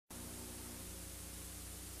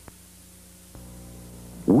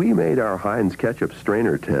We made our Heinz ketchup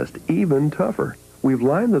strainer test even tougher. We've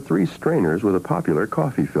lined the 3 strainers with a popular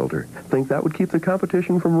coffee filter. Think that would keep the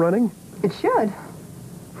competition from running? It should.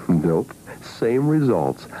 Nope. Same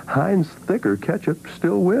results. Heinz thicker ketchup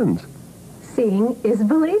still wins. Seeing is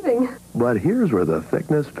believing. But here's where the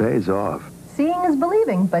thickness pays off. Seeing is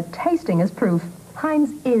believing, but tasting is proof.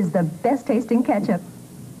 Heinz is the best tasting ketchup.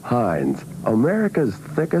 Heinz, America's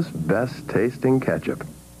thickest, best tasting ketchup.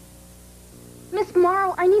 Miss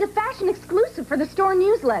Morrow, I need a fashion exclusive for the store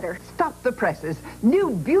newsletter. Stop the presses.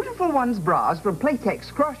 New Beautiful Ones bras from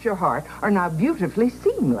Playtex Cross Your Heart are now beautifully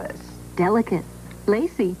seamless. Delicate,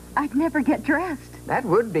 lacy. I'd never get dressed. That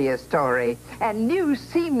would be a story. And new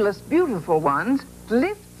Seamless Beautiful Ones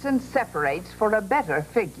lifts and separates for a better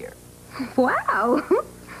figure. Wow.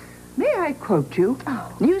 May I quote you?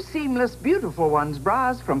 New Seamless Beautiful Ones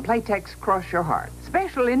bras from Playtex Cross Your Heart.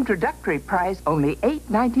 Special introductory price only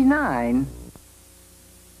 $8.99.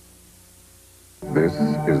 This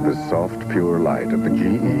is the soft, pure light of the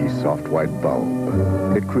GE soft white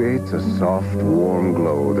bulb. It creates a soft, warm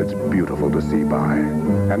glow that's beautiful to see by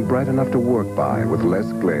and bright enough to work by with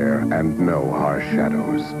less glare and no harsh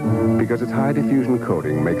shadows. Because its high diffusion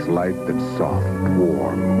coating makes light that's soft,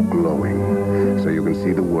 warm, glowing, so you can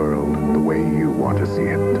see the world the way you want to see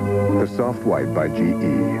it. The soft white by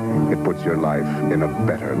GE. It puts your life in a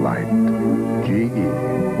better light.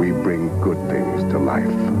 GE, we bring good things to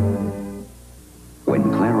life. When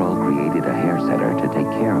Clairol created a hair setter to take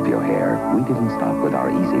care of your hair, we didn't stop with our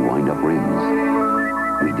easy wind-up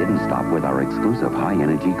rims. We didn't stop with our exclusive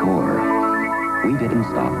high-energy core. We didn't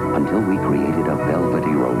stop until we created a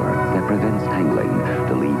velvety roller that prevents tangling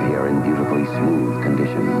to leave hair in beautifully smooth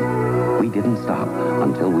condition. We didn't stop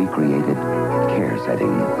until we created care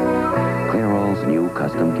setting. Clairol's new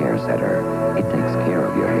custom care setter. It takes care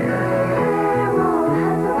of your hair.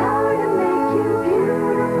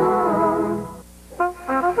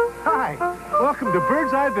 Welcome to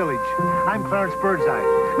Bird's Eye Village. I'm Clarence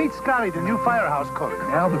Birdseye. Meet Scotty, the new firehouse cook.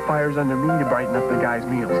 Now the fire's under me to brighten up the guys'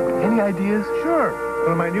 meals. Any ideas? Sure.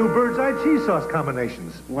 One of my new Bird's Eye cheese sauce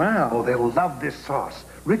combinations. Wow. Oh, they'll love this sauce.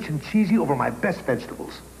 Rich and cheesy over my best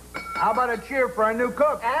vegetables. How about a cheer for our new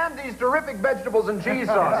cook and these terrific vegetables and cheese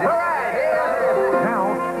sauces? All right.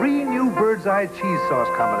 Now, 3 new Bird's Eye cheese sauce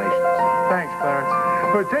combinations. Thanks, Clarence.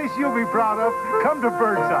 For a taste you'll be proud of, come to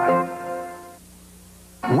Bird's Eye.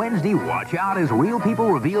 Wednesday, watch out as Real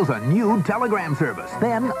People reveals a new telegram service.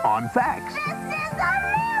 Then, on fax. This is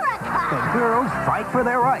America! The girls fight for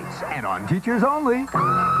their rights. And on Teachers Only,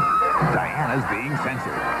 Diana's being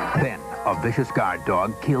censored. Then, a vicious guard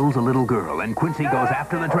dog kills a little girl and Quincy goes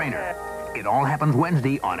after the trainer. It all happens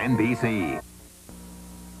Wednesday on NBC.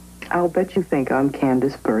 I'll bet you think I'm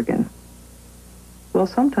Candace Bergen. Well,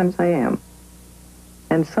 sometimes I am.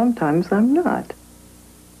 And sometimes I'm not.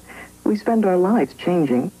 We spend our lives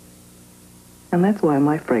changing, and that's why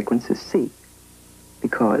my fragrance is C.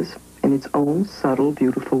 Because, in its own subtle,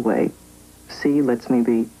 beautiful way, C lets me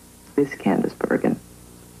be this Candace Bergen.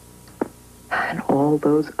 And all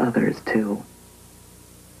those others, too.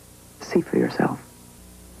 See for yourself.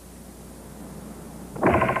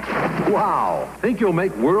 Wow! Think you'll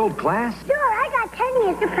make world class? Sure, I got 10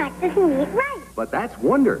 years to practice and eat right. But that's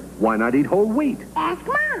Wonder. Why not eat whole wheat? Ask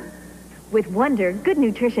Mom. With Wonder, good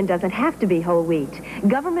nutrition doesn't have to be whole wheat.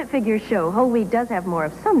 Government figures show whole wheat does have more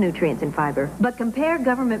of some nutrients and fiber. But compare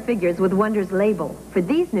government figures with Wonder's label. For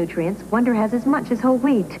these nutrients, Wonder has as much as whole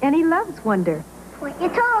wheat. And he loves Wonder. Point your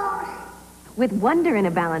toes. With Wonder in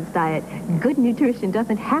a balanced diet, good nutrition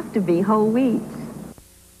doesn't have to be whole wheat.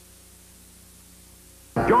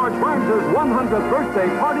 George Barnes's 100th birthday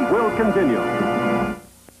party will continue.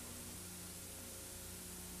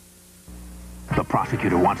 The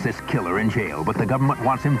prosecutor wants this killer in jail, but the government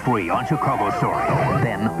wants him free on Chicago's story.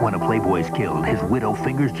 Then, when a playboy's killed, his widow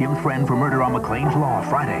fingers Jim's friend for murder on McLean's Law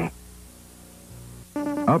Friday.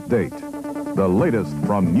 Update. The latest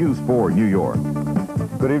from News 4 New York.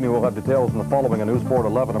 Good evening. We'll have details in the following on News 4 at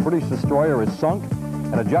 11. A British destroyer is sunk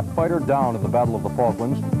and a jet fighter down in the Battle of the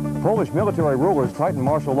Falklands. Polish military rulers tighten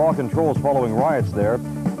martial law controls following riots there.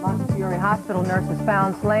 Montefiore Hospital nurse is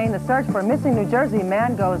found slain. The search for a missing New Jersey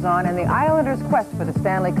man goes on, and the Islanders' quest for the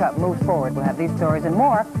Stanley Cup moves forward. We'll have these stories and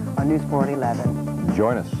more on News 4 at 11.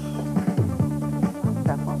 Join us.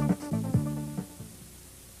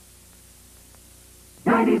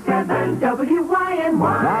 WYNY.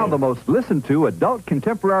 Now the most listened to adult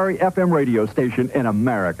contemporary FM radio station in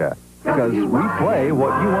America. Because we play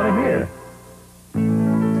what you want to hear.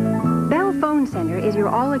 Bell phone Center is your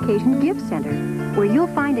all-occasion gift center, where you'll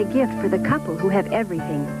find a gift for the couple who have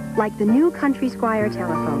everything, like the new Country Squire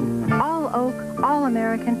telephone. All oak, all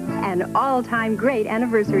American, and all-time great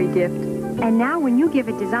anniversary gift. And now when you give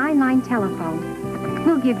a Design Line telephone,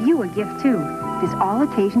 we'll give you a gift too. This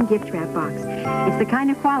all-occasion gift wrap box. It's the kind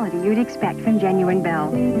of quality you'd expect from genuine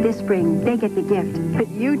Bell. This spring, they get the gift, but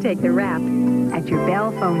you take the wrap at your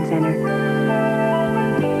Bell Phone Center.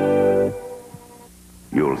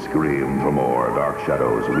 You'll scream for more Dark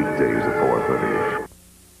Shadows weekdays at 4:30.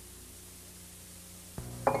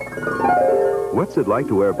 What's it like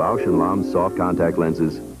to wear Bausch & Lomb's soft contact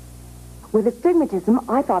lenses? With astigmatism,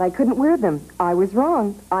 I thought I couldn't wear them. I was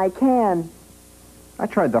wrong. I can. I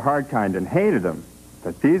tried the hard kind and hated them,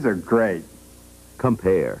 but these are great.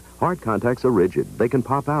 Compare. Hard contacts are rigid. They can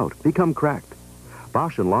pop out, become cracked.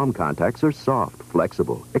 Bausch & Lomb contacts are soft,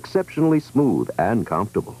 flexible, exceptionally smooth, and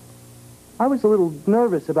comfortable. I was a little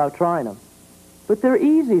nervous about trying them, but they're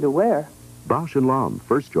easy to wear. Bausch & Lomb,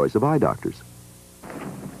 first choice of eye doctors.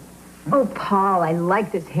 Oh, Paul, I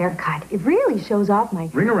like this haircut. It really shows off my...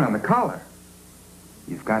 Ring around the collar.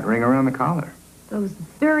 You've got ring around the collar. Those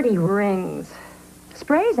dirty rings.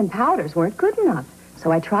 Sprays and powders weren't good enough,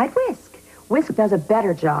 so I tried Whisk. Whisk does a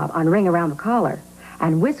better job on ring around the collar,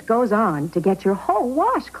 and Whisk goes on to get your whole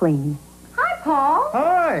wash clean. Hi, Paul.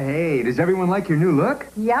 Hi, hey, does everyone like your new look?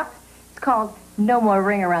 Yep. It's called No More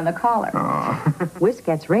Ring Around the Collar. Whisk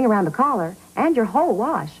gets ring around the collar and your whole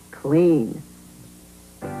wash clean.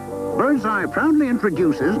 Birdseye proudly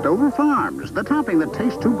introduces Dover Farms, the topping that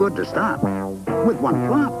tastes too good to stop. With one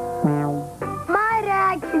flop. My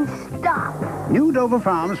dad can stop. New Dover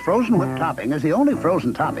Farms frozen whipped topping is the only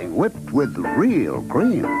frozen topping whipped with real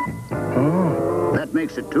cream. That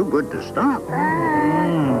makes it too good to stop.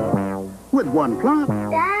 With one flop.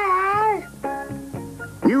 Dad!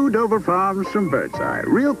 New Dover Farms from Birdseye.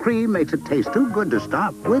 Real cream makes it taste too good to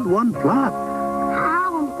stop with one plop.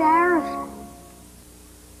 How embarrassing.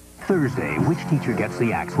 Thursday, which teacher gets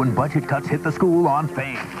the axe when budget cuts hit the school on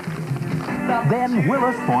fame? Then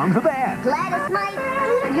Willis forms a band. Gladys might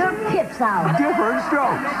eat your pips out. Different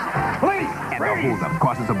strokes. Please! And the holdup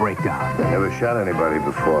causes a breakdown. Never shot anybody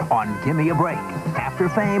before. On Gimme a Break. After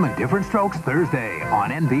Fame and Different Strokes Thursday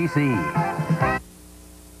on NBC.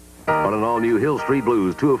 On an all-new Hill Street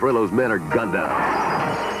Blues, two of Frillo's men are gunned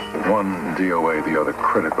down. One DOA, the other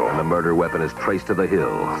critical. And the murder weapon is traced to the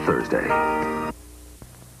Hill Thursday.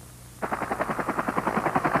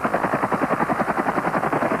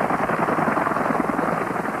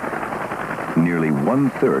 Nearly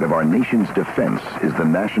 1/3 of our nation's defense is the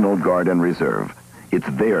National Guard and Reserve. It's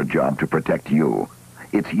their job to protect you.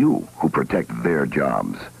 It's you who protect their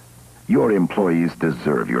jobs. Your employees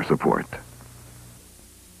deserve your support.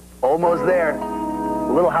 Almost there.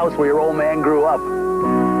 The little house where your old man grew up.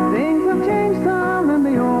 Things have changed some in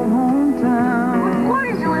the old hometown. What floor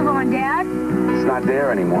does he live on, Dad? It's not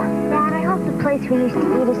there anymore. Dad, I hope the place we used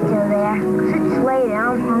to eat is still there. 'Cause it's late and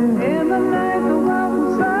I'm hungry. In the night, the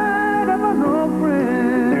welcome sight of an old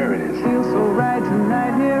friend. There it is. Feels so right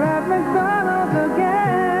tonight here at McDonald's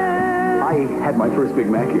again. I had my first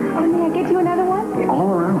Big Mac here. Oh, may I get you another one?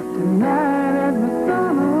 All around. Tonight at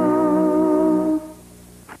McDonald's.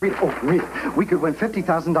 Rita, we could win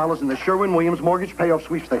 $50,000 in the Sherwin-Williams mortgage payoff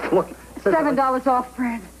sweepstakes. Look. $7 off,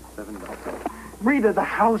 Fred. $7. Rita, the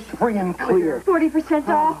house free and clear. 40%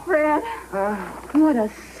 off, Fred. What a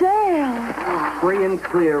sale. Free and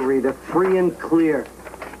clear, Rita. Free and clear.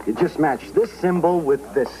 You just match this symbol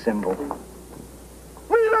with this symbol.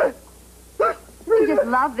 Rita! You just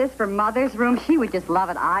love this for Mother's room. She would just love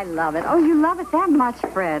it. I love it. Oh, you love it that much,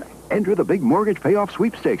 Fred. Enter the big mortgage payoff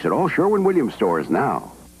sweepstakes at all Sherwin-Williams stores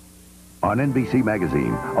now. On NBC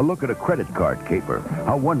Magazine, a look at a credit card caper.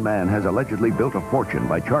 How one man has allegedly built a fortune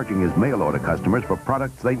by charging his mail-order customers for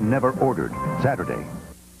products they never ordered. Saturday.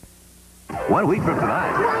 1 week from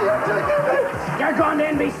tonight. You're going to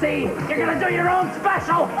NBC. You're going to do your own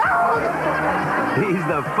special. He's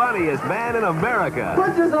the funniest man in America.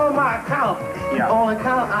 Put this on my account. Your own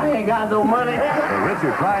account? I ain't got no money. The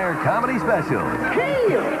Richard Pryor Comedy Special.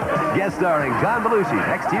 Guest starring John Belushi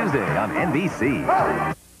next Tuesday on NBC.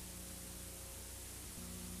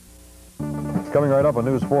 Coming right up on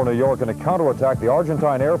News 4 New York, in a counterattack, the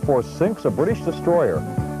Argentine Air Force sinks a British destroyer.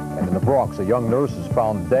 And in the Bronx, a young nurse is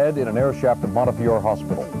found dead in an air shaft at Montefiore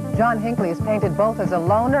Hospital. John Hinckley is painted both as a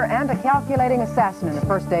loner and a calculating assassin in the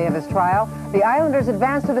first day of his trial. The Islanders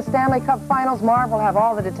advance to the Stanley Cup Finals. Marv will have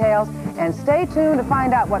all the details. And stay tuned to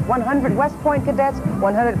find out what 100 West Point cadets,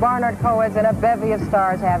 100 Barnard co-eds, and a bevy of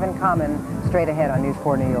stars have in common. Straight ahead on News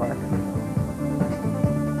 4 New York.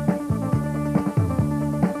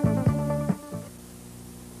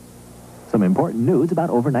 Some some important news about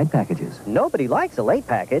overnight packages. Nobody likes a late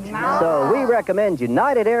package, so we recommend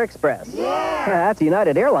United Air Express. Yeah, that's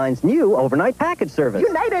United Airlines' new overnight package service.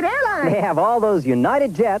 United Airlines! They have all those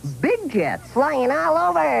United jets. Big jets. Flying all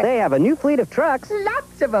over. They have a new fleet of trucks.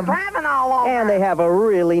 Lots of them. Driving all over. And they have a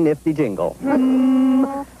really nifty jingle.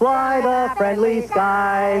 Fly the friendly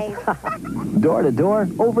skies. Door to door,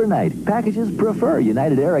 overnight. Packages prefer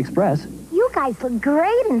United Air Express. You guys look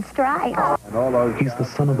great in stripes. He's the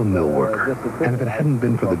son of a mill worker, and if it hadn't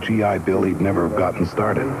been for the GI Bill, he'd never have gotten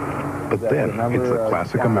started. But then, it's a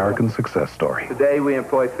classic American success story. Today we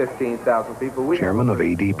employ 15,000 people. Chairman of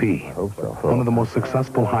ADP, one of the most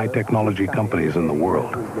successful high-technology companies in the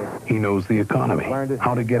world. He knows the economy,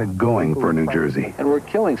 how to get it going for New Jersey. And we're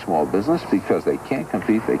killing small business because they can't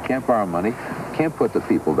compete, they can't borrow money, can't put the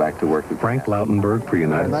people back to work. Frank Lautenberg for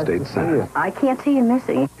United States Senate. I can't see you,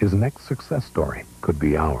 Missy. His next success story could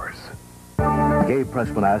be ours. Gabe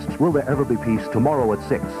Pressman asks, will there ever be peace tomorrow at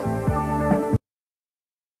 6?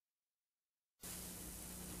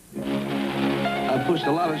 I've pushed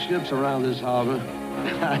a lot of ships around this harbor.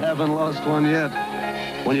 I haven't lost one yet.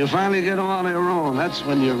 When you finally get on your own, that's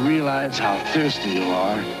when you realize how thirsty you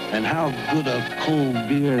are and how good a cold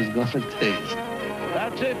beer is going to taste.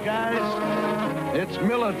 That's it, guys. It's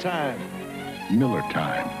Miller time. Miller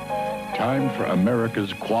time. Time for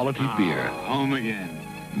America's quality beer. Home again.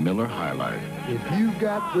 Miller High Life. If you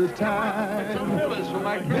got the time, Miller's for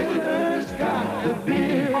my Miller's got the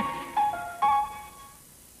beer.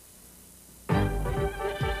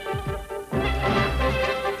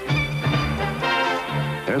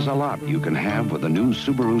 There's a lot you can have with a new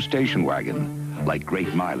Subaru station wagon, like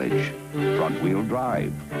great mileage, front-wheel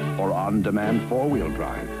drive, or on-demand four-wheel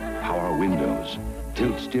drive, power windows,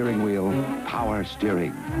 tilt steering wheel, power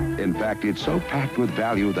steering. In fact, it's so packed with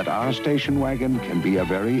value that our station wagon can be a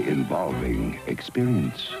very involving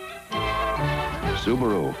experience.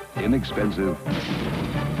 Subaru, inexpensive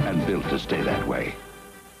and built to stay that way.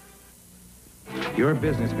 Your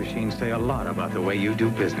business machines say a lot about the way you do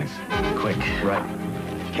business. Quick, right.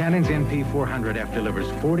 Canon's NP400F delivers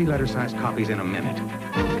 40 letter-sized copies in a minute.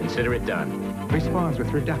 Consider it done. Responds with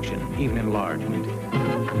reduction, even enlargement.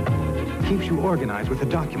 Keeps you organized with a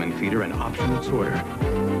document feeder and optional sorter.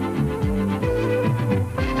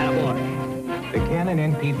 Attaboy. The Canon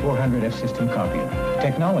NP400F system copier.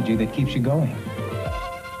 Technology that keeps you going.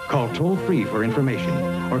 Call toll-free for information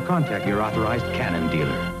or contact your authorized Canon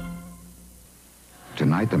dealer.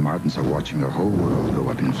 Tonight, the Martins are watching the whole world go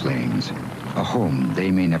up in flames. A home they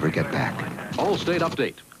may never get back. Allstate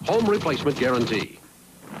update. Home replacement guarantee.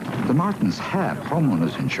 The Martins have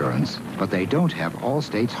homeowners insurance, but they don't have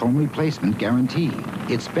Allstate's home replacement guarantee.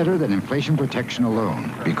 It's better than inflation protection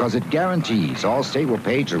alone because it guarantees Allstate will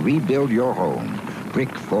pay to rebuild your home,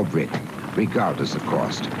 brick for brick, regardless of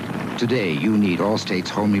cost. Today, you need Allstate's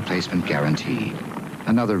home replacement guarantee.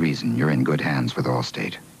 Another reason you're in good hands with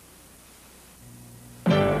Allstate.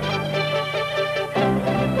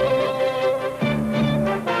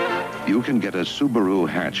 You can get a Subaru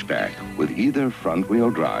hatchback with either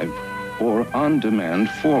front-wheel drive or on-demand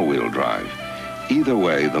four-wheel drive. Either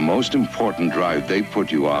way, the most important drive they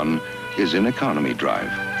put you on is in economy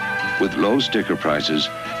drive, with low sticker prices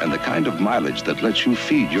and the kind of mileage that lets you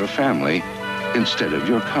feed your family instead of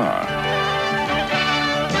your car.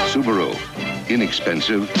 Subaru,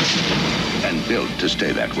 inexpensive and built to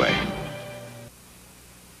stay that way.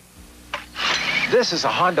 This is a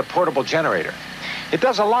Honda portable generator. It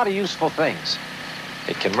does a lot of useful things.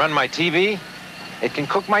 It can run my TV. It can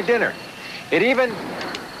cook my dinner. It even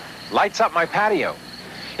lights up my patio.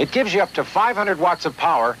 It gives you up to 500 watts of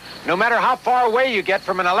power, no matter how far away you get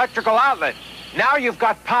from an electrical outlet. Now you've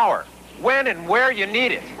got power, when and where you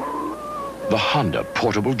need it. The Honda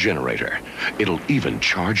portable generator. It'll even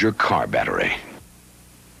charge your car battery.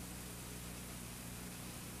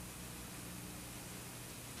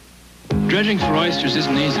 Dredging for oysters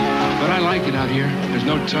isn't easy, but I like it out here. There's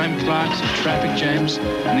no time clocks or traffic jams,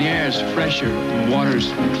 and the air's fresher, the water's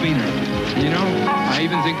cleaner. And you know, I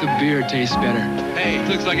even think the beer tastes better. Hey,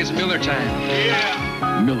 looks like it's Miller time.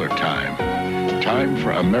 Yeah! Miller time. Time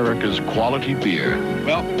for America's quality beer.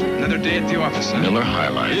 Well, another day at the office, huh? Miller High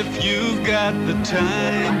Life. If you've got the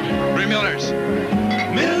time, Bring Miller's.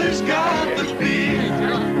 Miller's got the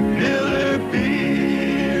beer. Miller beer.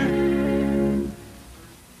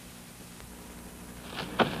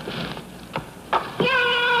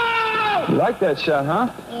 You like that shot, huh?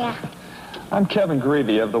 Yeah. I'm Kevin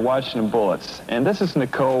Greavy of the Washington Bullets, and this is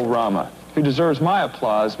Nicole Rama, who deserves my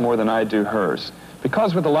applause more than I do hers.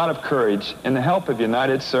 Because with a lot of courage and the help of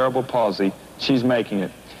United Cerebral Palsy, she's making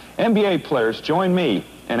it. NBA players, join me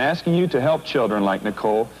in asking you to help children like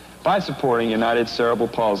Nicole by supporting United Cerebral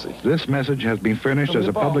Palsy. This message has been furnished as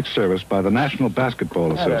a public service by the National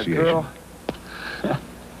Basketball Association.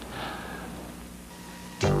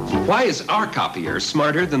 Why is our copier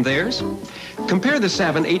smarter than theirs? Compare the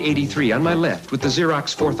Savin 883 on my left with the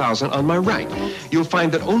Xerox 4000 on my right. You'll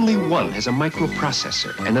find that only one has a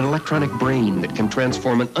microprocessor and an electronic brain that can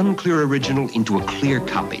transform an unclear original into a clear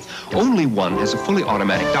copy. Only one has a fully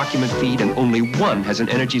automatic document feed, and only one has an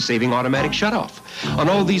energy-saving automatic shutoff. On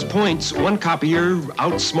all these points, one copier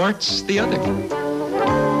outsmarts the other.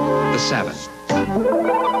 The Savin.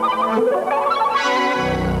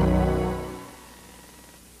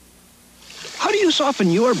 How do you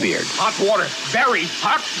soften your beard? Hot water. Very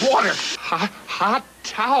hot water. Hot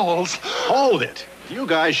towels. Hold it. You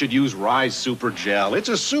guys should use Rise Super Gel. It's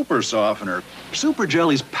a super softener. Super Gel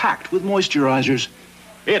is packed with moisturizers.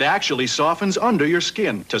 It actually softens under your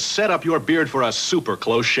skin to set up your beard for a super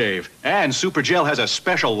close shave. And Super Gel has a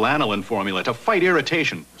special lanolin formula to fight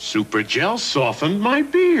irritation. Super Gel softened my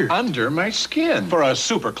beard. Under my skin. For a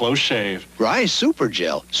super close shave. Rise Super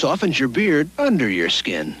Gel softens your beard under your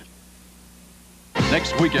skin.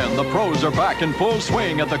 Next weekend, the pros are back in full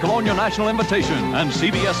swing at the Colonial National Invitation, and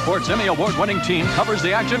CBS Sports' Emmy Award-winning team covers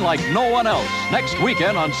the action like no one else. Next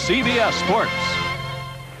weekend on CBS Sports.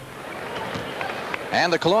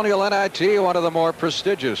 And the Colonial NIT, one of the more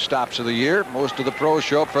prestigious stops of the year. Most of the pros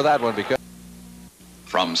show up for that one because...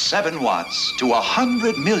 From 7 watts to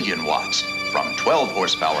 100 million watts. From 12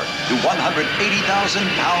 horsepower to 180,000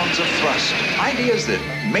 pounds of thrust. Ideas that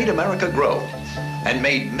made America grow and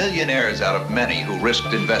made millionaires out of many who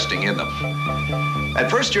risked investing in them.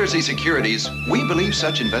 At First Jersey Securities, we believe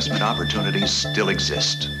such investment opportunities still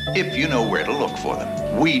exist, if you know where to look for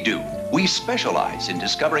them. We do. We specialize in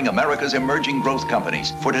discovering America's emerging growth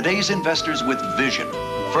companies for today's investors with vision.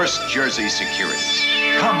 First Jersey Securities.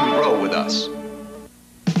 Come grow with us.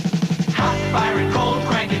 Hot, firing, cold,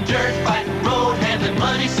 cranking, dirt, fighting, road, handling,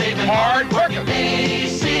 money, saving, hard working.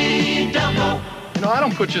 AC Dumbo. You know, I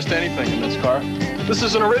don't put just anything in this car. This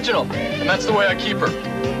is an original, and that's the way I keep her.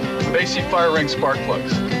 AC fire ring spark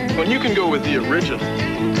plugs. When you can go with the original,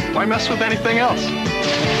 why mess with anything else?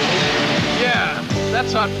 Yeah,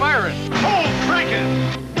 that's hot firing. Cold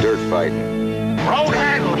cranking. Dirt fighting. Road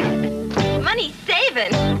handling. Money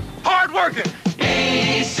saving. Hard working.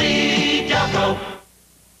 AC Dumbo.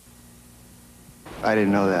 I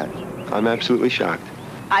didn't know that. I'm absolutely shocked.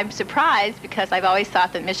 I'm surprised because I've always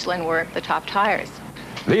thought that Michelin were the top tires.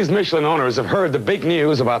 These Michelin owners have heard the big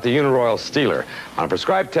news about the Uniroyal Steeler. On a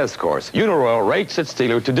prescribed test course, Uniroyal rates its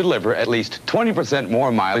Steeler to deliver at least 20%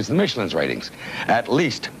 more mileage than Michelin's ratings. At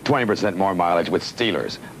least 20% more mileage with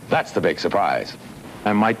Steelers. That's the big surprise.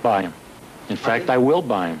 I might buy him. In fact, I will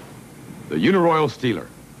buy him. The Uniroyal Steeler.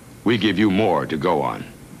 We give you more to go on.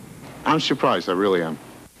 I'm surprised, I really am.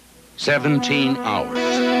 17 hours.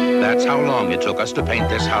 That's how long it took us to paint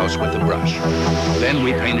this house with the brush. Then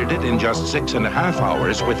we painted it in just 6.5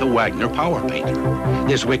 hours with a Wagner Power Painter.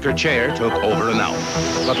 This wicker chair took over an hour,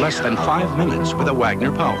 but less than 5 minutes with a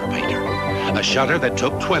Wagner Power Painter. A shutter that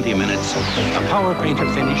took 20 minutes, a Power Painter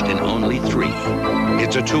finished in only 3.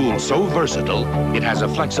 It's a tool so versatile, it has a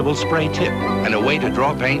flexible spray tip and a way to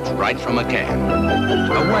draw paint right from a can.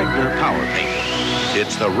 A Wagner Power Painter.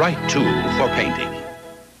 It's the right tool for painting.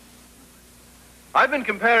 I've been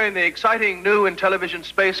comparing the exciting new in-television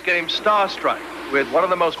space game Star Strike with one of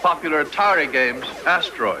the most popular Atari games,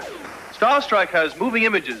 Asteroid. Star Strike has moving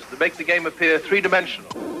images that make the game appear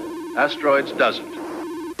three-dimensional. Asteroids doesn't.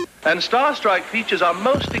 And Star Strike features our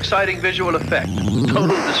most exciting visual effect,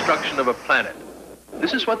 total destruction of a planet.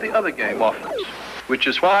 This is what the other game offers, which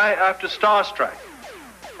is why, after Star Strike,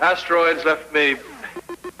 Asteroids left me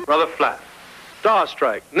rather flat. Star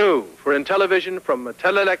Strike, new for in-television from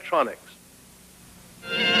Mattel Electronics.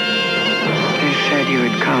 They said you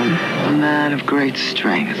would come, a man of great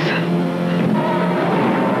strength,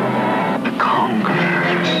 a conqueror.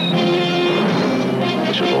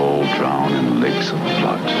 We shall all drown in lakes of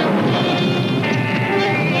blood.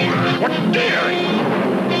 What daring!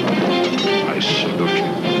 I salute you.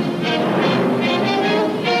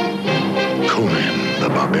 Conan the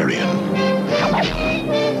Barbarian.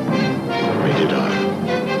 Rated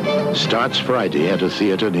R. Starts Friday at a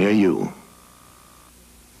theater near you.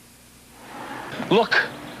 Look,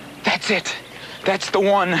 that's it. That's the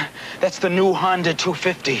one. That's the new Honda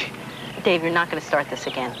 250. Dave, you're not going to start this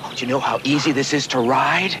again. Oh, do you know how easy this is to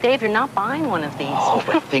ride? Dave, you're not buying one of these. Oh,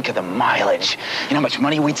 but think of the mileage. You know how much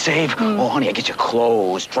money we'd save? Oh, honey, I get you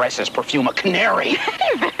clothes, dresses, perfume, a canary.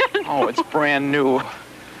 Oh, it's brand new.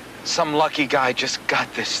 Some lucky guy just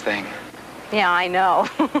got this thing. Yeah, I know.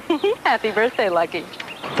 Happy birthday, Lucky.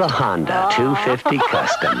 The Honda 250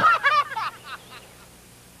 Custom.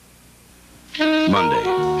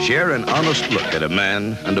 Monday, share an honest look at a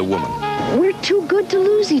man and a woman. We're too good to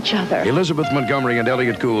lose each other. Elizabeth Montgomery and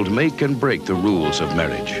Elliot Gould make and break the rules of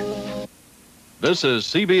marriage. This is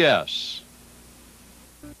CBS.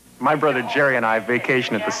 My brother Jerry and I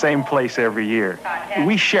vacation at the same place every year.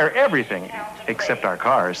 We share everything except our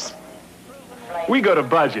cars. We go to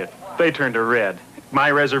budget. They turn to red. My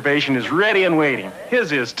reservation is ready and waiting.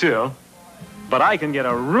 His is too. But I can get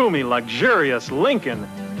a roomy, luxurious Lincoln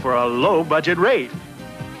for a low-budget rate.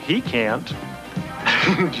 He can't.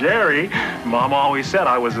 Jerry, Mom always said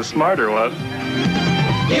I was the smarter one.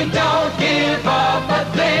 You don't give up a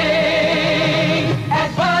thing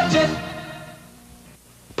at budget.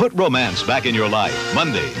 Put romance back in your life.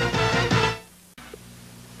 Monday.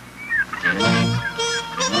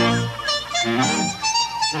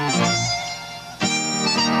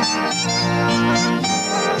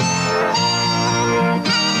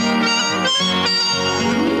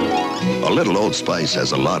 A little Old Spice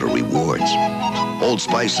has a lot of rewards. Old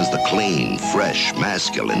Spice is the clean, fresh,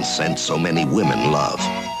 masculine scent so many women love.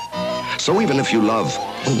 So even if you love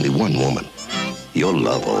only one woman, you'll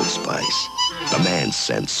love Old Spice, the man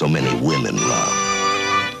scent so many women love.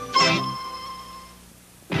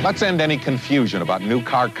 Let's end any confusion about new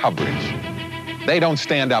car coverage. They don't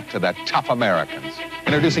stand up to the tough Americans.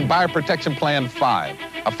 Introducing Buyer Protection Plan 5,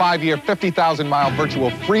 a 5-year, 50,000-mile virtual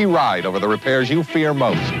free ride over the repairs you fear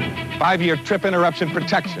most. 5-year trip interruption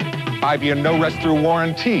protection, 5-year no-rest-through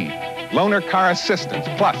warranty, loaner car assistance,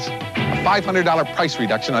 plus a $500 price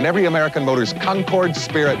reduction on every American Motors Concorde,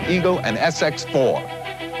 Spirit, Eagle, and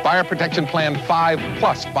SX4. Buyer Protection Plan 5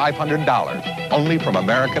 plus $500, only from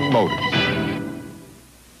American Motors.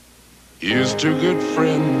 Here's two good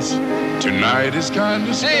friends. Tonight is kind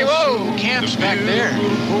of Hey, whoa, camp's back there.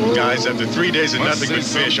 Guys, after 3 days of nothing but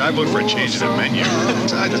fish, I vote for a change in the menu.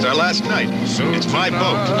 Besides, it's our last night. It's my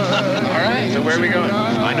boat. All right, so where are we going?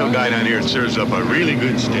 I know a guy down here that serves up a really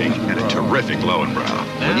good steak and a terrific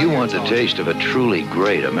Lowenbrow. When you want the taste of a truly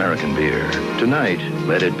great American beer, tonight,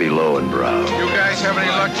 let it be Lowenbrow. You guys have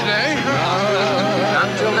any luck today? Not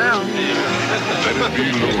until now. Let it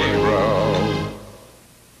be Lowenbrow.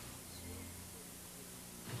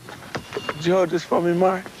 Did you hold this for me,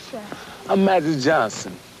 Mark? Sure. I'm Magic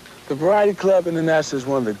Johnson. The Variety Club International is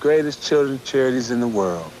one of the greatest children's charities in the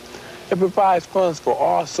world. It provides funds for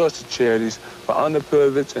all sorts of charities for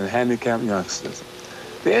underprivileged and handicapped youngsters.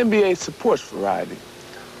 The NBA supports Variety.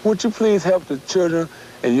 Would you please help the children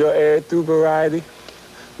in your area through Variety?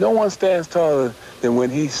 No one stands taller than when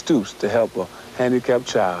he stoops to help a handicapped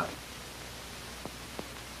child.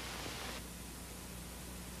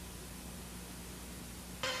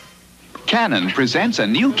 Canon presents a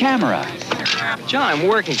new camera. John, I'm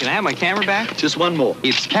working. Can I have my camera back? Just one more.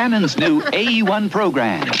 It's Canon's new AE1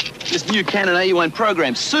 program. This new Canon AE1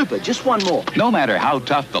 program's super. Just one more. No matter how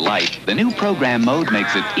tough the light, the new program mode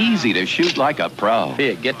makes it easy to shoot like a pro.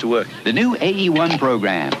 Here, get to work. The new AE1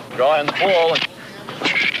 program. Draw in the ball.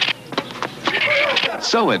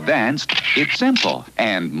 So advanced, it's simple,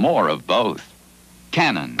 and more of both.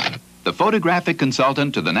 Canon, the photographic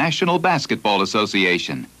consultant to the National Basketball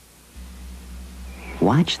Association.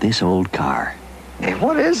 Watch this old car. Hey,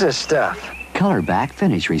 what is this stuff? Color Back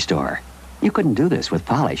Finish Restore. You couldn't do this with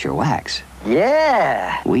polish or wax.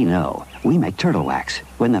 Yeah. We know. We make turtle wax.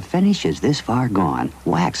 When the finish is this far gone,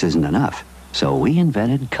 wax isn't enough. So we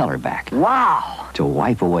invented Color Back. Wow. To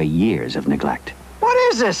wipe away years of neglect. What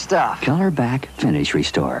is this stuff? Color Back Finish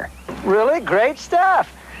Restore. Really great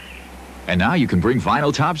stuff. And now you can bring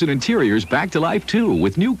vinyl tops and interiors back to life, too,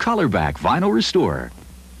 with new Color Back Vinyl Restore.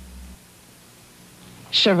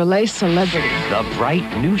 Chevrolet Celebrity. The bright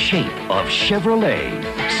new shape of Chevrolet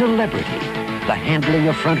Celebrity. The handling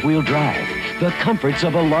of front-wheel drive, the comforts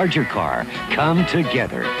of a larger car come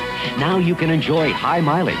together. Now you can enjoy high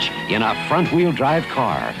mileage in a front-wheel drive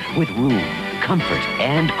car with room, comfort,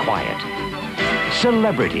 and quiet.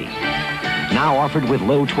 Celebrity. Now offered with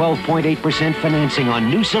low 12.8% financing on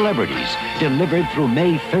new Celebrities, delivered through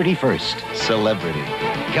May 31st. Celebrity.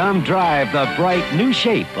 Come drive the bright new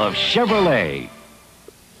shape of Chevrolet.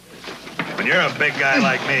 When you're a big guy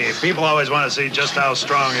like me, people always want to see just how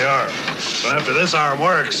strong you are. But after this arm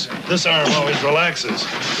works, this arm always relaxes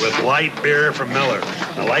with light beer from Miller.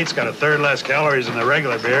 The light's got a third less calories than the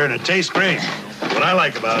regular beer, and it tastes great. What I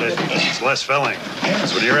like about it, it's less filling.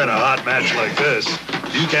 So when you're in a hot match like this,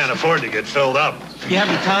 you can't afford to get filled up. You have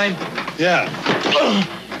the time? Yeah.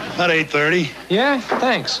 About 8:30. Yeah,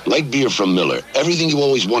 thanks. Light beer from Miller. Everything you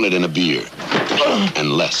always wanted in a beer.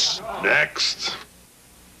 And less. Next.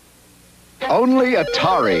 Only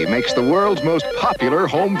Atari makes the world's most popular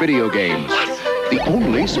home video games. The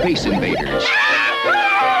only Space Invaders.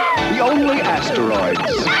 The only Asteroids.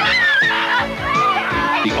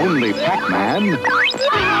 The only Pac-Man.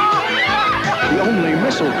 The only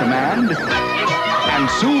Missile Command. And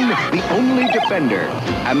soon, the only Defender.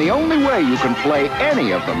 And the only way you can play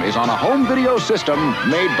any of them is on a home video system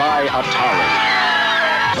made by Atari.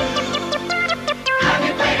 Have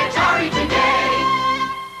you played Atari today?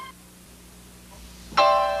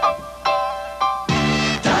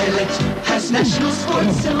 Dialect has National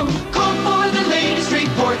Sports Zone. Call for the latest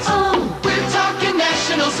reports. Oh, we're talking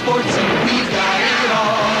national sports and we've got it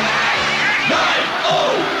all.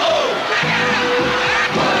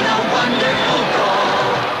 900. What a wonderful call.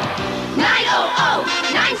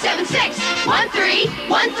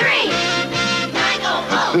 900-976-1313.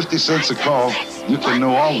 900. 50 cents a call, you can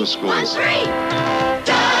know all the scores. Dialect,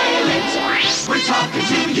 we're talking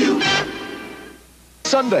to you.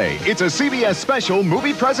 Sunday, it's a CBS special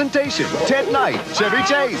movie presentation. Ted Knight, Chevy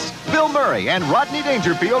Chase, Bill Murray, and Rodney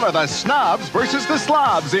Dangerfield are the snobs versus the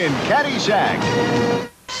slobs in Caddyshack.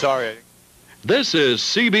 Sorry. This is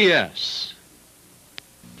CBS.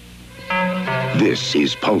 This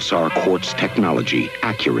is Pulsar Quartz technology,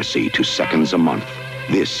 accuracy to seconds a month.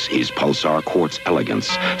 This is Pulsar Quartz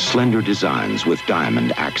elegance, slender designs with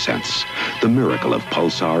diamond accents. The miracle of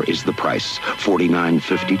Pulsar is the price,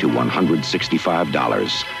 $49.50 to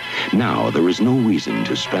 $165. Now there is no reason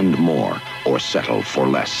to spend more or settle for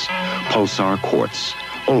less. Pulsar Quartz,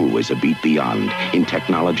 always a beat beyond in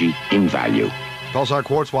technology, in value. Pulsar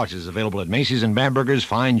Quartz watches available at Macy's and Bamberger's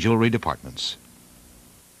fine jewelry departments.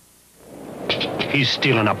 He's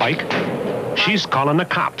stealing a bike. She's calling the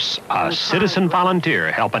cops. A citizen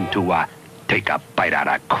volunteer helping to take a bite out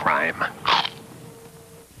of crime.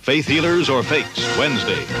 Faith healers or fakes,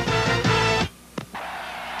 Wednesday.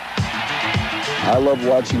 I love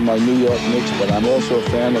watching my New York Knicks, but I'm also a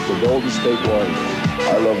fan of the Golden State Warriors.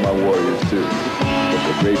 I love my Warriors, too. With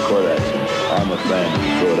the great court action, I'm a fan of the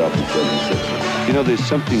Philadelphia 76ers. You know, there's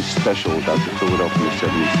something special about the Philadelphia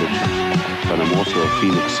 76ers, but I'm also a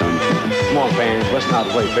Phoenix Sun fan. Come on, fans, let's not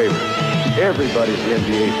play favorites. Everybody's an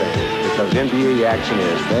NBA fan because NBA action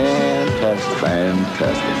is fantastic.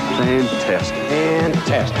 Fantastic. Fantastic.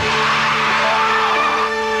 Fantastic.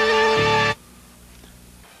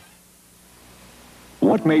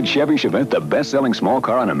 What made Chevy Chevette the best-selling small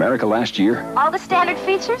car in America last year? All the standard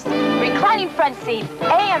features. Reclining front seat,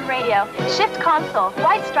 AM radio, shift console,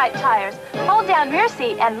 white striped tires, fold-down rear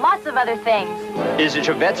seat, and lots of other things. Is it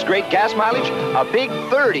Chevette's great gas mileage? A big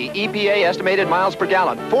 30 EPA estimated miles per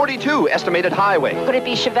gallon, 42 estimated highway. Could it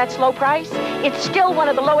be Chevette's low price? It's still one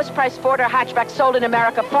of the lowest priced Ford or hatchback sold in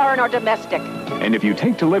America, foreign or domestic. And if you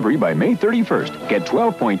take delivery by May 31st, get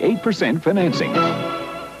 12.8% financing.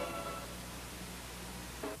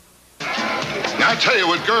 I tell you,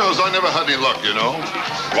 with girls, I never had any luck, you know.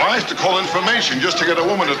 Well, I used to call information just to get a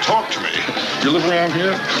woman to talk to me. You live around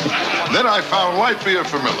here? Then I found light beer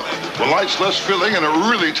for Miller. Well, light's less filling and it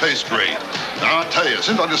really tastes great. Now, I'll tell you,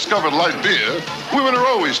 since I discovered light beer, women are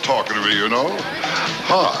always talking to me, you know.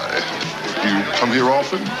 Hi. You come here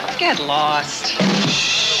often? Get lost.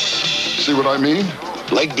 See what I mean?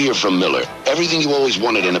 Light beer from Miller. Everything you always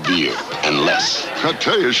wanted in a beer, and less. I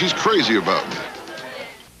tell you, she's crazy about me.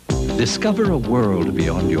 Discover a world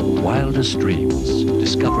beyond your wildest dreams.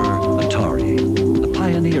 Discover Atari, a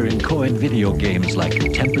pioneer in coin video games like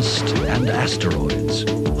Tempest and Asteroids,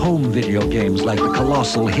 home video games like the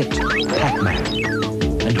colossal hit Pac-Man,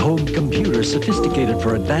 and home computers sophisticated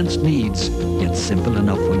for advanced needs, yet simple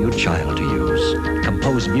enough for your child to use.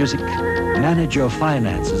 Compose music, manage your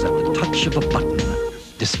finances at the touch of a button.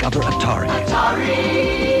 Discover Atari.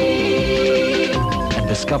 And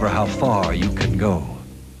discover how far you can go.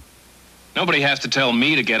 Nobody has to tell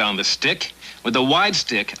me to get on the stick. With the wide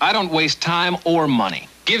stick, I don't waste time or money.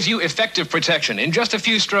 Gives you effective protection in just a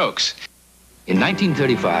few strokes. In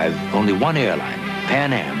 1935, only one airline,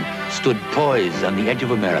 Pan Am, stood poised on the edge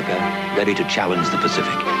of America, ready to challenge the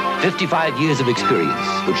Pacific. 55 years of experience,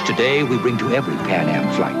 which today we bring to every Pan Am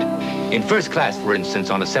flight. In first class, for instance,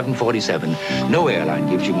 on a 747, no airline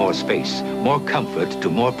gives you more space, more comfort to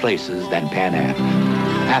more places than Pan Am.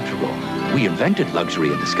 After all, we invented luxury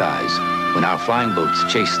in the skies when our flying boats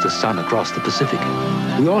chased the sun across the Pacific.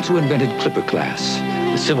 We also invented Clipper class,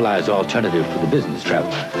 the civilized alternative for the business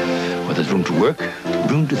traveler, where there's room to work,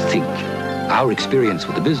 room to think. Our experience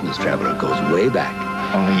with the business traveler goes way back.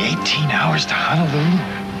 Only 18 hours to Honolulu?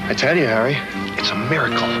 I tell you, Harry, it's a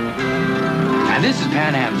miracle. And this is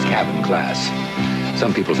Pan Am's cabin class.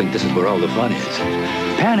 Some people think this is where all the fun is.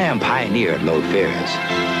 Pan Am pioneered low fares.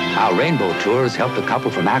 Our rainbow tours helped a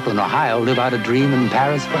couple from Akron, Ohio live out a dream in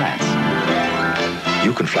Paris, France.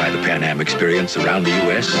 You can fly the Pan Am experience around the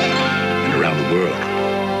U.S. and around the world.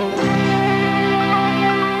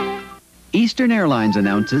 Eastern Airlines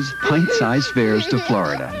announces pint-sized fares to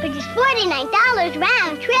Florida. For just $49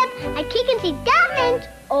 round trip, I can see dolphins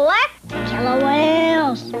or killer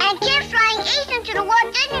whales. And kids flying Eastern to the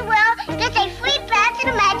Walt Disney World gets a free pass to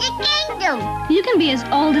the Magic Kingdom. You can be as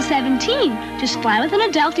old as 17. Just fly with an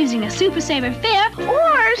adult using a Super Saver fare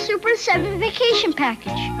or Super 7 vacation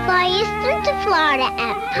package. Fly Eastern to Florida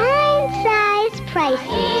at pint-sized prices.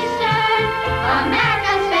 Eastern,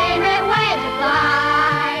 America's favorite way to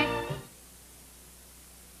fly.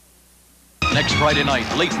 Next Friday night,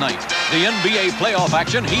 late night, the NBA playoff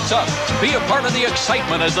action heats up. Be a part of the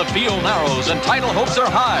excitement as the field narrows and title hopes are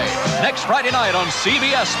high. Next Friday night on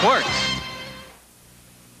CBS Sports.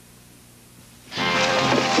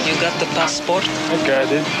 You got the passport? I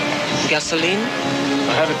got it. Gasoline?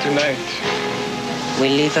 I have it tonight. We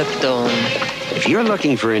leave at dawn. If you're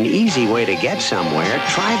looking for an easy way to get somewhere,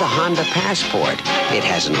 try the Honda Passport. It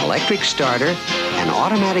has an electric starter, an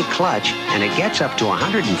automatic clutch, and it gets up to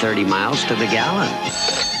 130 miles to the gallon.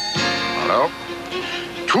 Hello?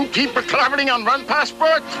 2 people traveling on 1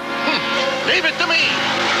 passport? Leave it to me.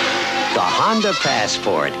 The Honda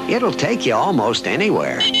Passport. It'll take you almost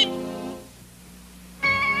anywhere.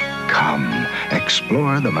 Come,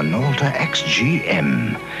 explore the Minolta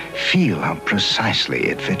XGM. Feel how precisely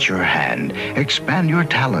it fits your hand. Expand your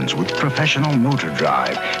talents with professional motor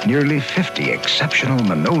drive, nearly 50 exceptional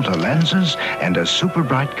Minolta lenses, and a super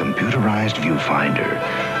bright computerized viewfinder.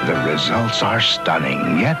 The results are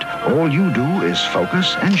stunning, yet all you do is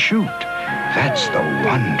focus and shoot. That's the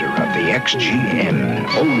wonder of the XGM,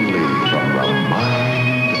 only from the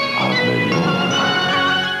mind of Minolta.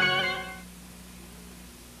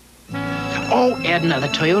 Oh, Edna, the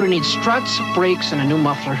Toyota needs struts, brakes, and a new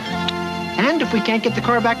muffler. And if we can't get the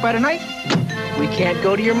car back by tonight, we can't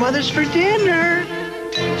go to your mother's for dinner.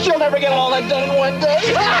 She'll never get all that done in one day.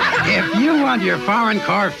 If you want your foreign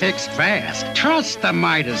car fixed fast, trust the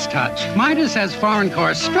Midas Touch. Midas has foreign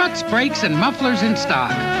car struts, brakes, and mufflers in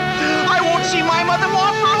stock. I won't see my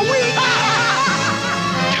mother-in-law for a week.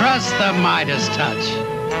 Trust the Midas Touch.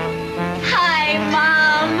 Hi, Mom.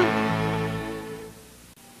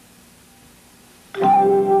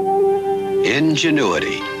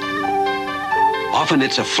 Ingenuity. Often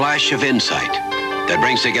it's a flash of insight that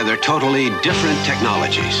brings together totally different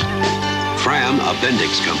technologies. Fram, a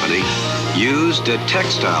Bendix company, used a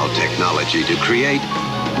textile technology to create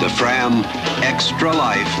the Fram Extra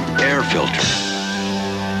Life air filter.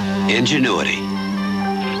 Ingenuity.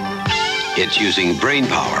 It's using brain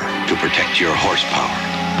power to protect your horsepower.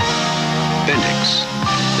 Bendix,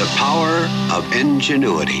 the power of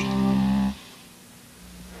ingenuity.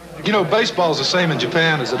 You know, baseball's the same in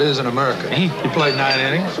Japan as it is in America. You play 9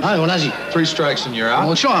 innings. 3 strikes and you're out.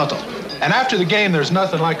 And after the game, there's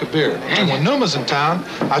nothing like a beer. And when Numa's in town,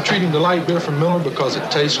 I treat him to light beer from Miller because it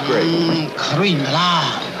tastes great.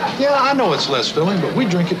 Yeah, I know it's less filling, but we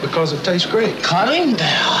drink it because it tastes great.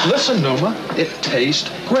 Listen, Numa, it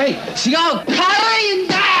tastes great.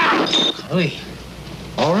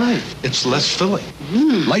 All right, it's less filling.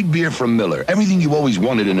 Light beer from Miller. Everything you always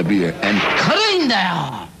wanted in a beer. And cutting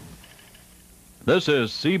down. This is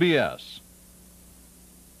CBS.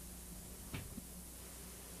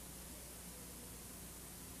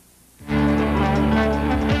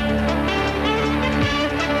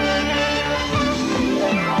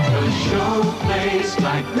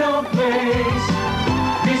 Like no place.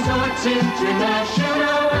 Resorts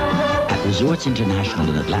International. At Resorts International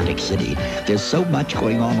in Atlantic City, there's so much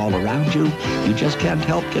going on all around you, you just can't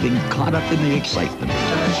help getting caught up in the excitement.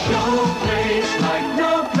 A show place like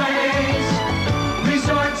no place.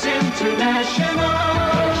 Resorts International.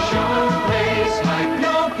 A show place like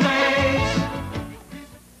no place.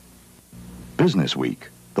 Business Week,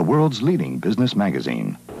 the world's leading business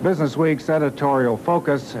magazine. Business Week's editorial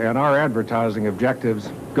focus and our advertising objectives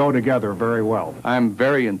go together very well. I'm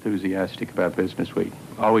very enthusiastic about Business Week.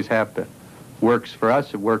 Always have been. Works for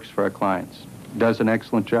us, it works for our clients. Does an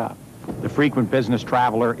excellent job. The frequent business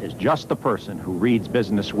traveler is just the person who reads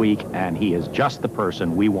Business Week, and he is just the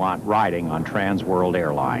person we want riding on Trans World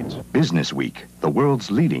Airlines. Business Week, the world's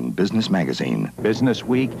leading business magazine. Business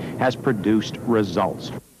Week has produced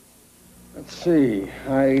results. Let's see.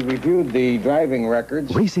 I reviewed the driving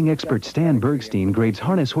records. Racing expert Stan Bergstein grades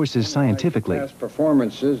harness horses scientifically. Past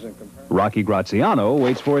performances and Rocky Graziano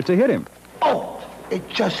waits for it to hit him. Oh, it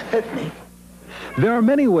just hit me. There are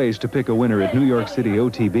many ways to pick a winner at New York City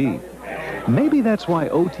OTB. Maybe that's why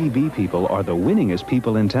OTB people are the winningest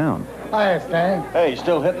people in town. Hi, Stan. Hey,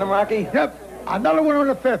 still hitting them, Rocky? Yep. Another one on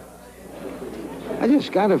the fifth. I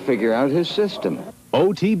just got to figure out his system.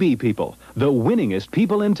 OTB people, the winningest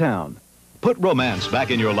people in town. Put romance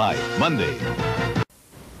back in your life, Monday.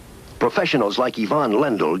 Professionals like Yvonne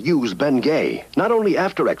Lendl use Bengay, not only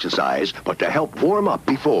after exercise, but to help warm up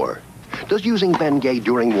before. Does using Bengay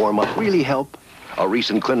during warm-up really help? A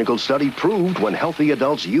recent clinical study proved when healthy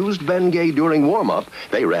adults used Bengay during warm-up,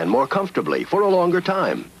 they ran more comfortably for a longer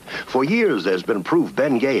time. For years, there's been proof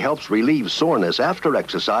Bengay helps relieve soreness after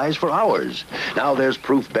exercise for hours. Now there's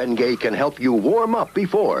proof Bengay can help you warm up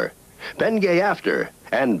before. Bengay after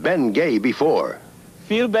and Bengay before.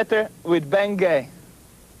 Feel better with Bengay.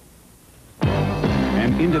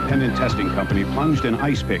 An independent testing company plunged an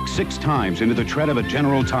ice pick 6 times into the tread of a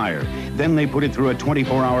General Tire. Then they put it through a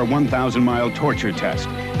 24-hour, 1,000-mile torture test.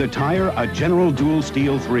 The tire, a General Dual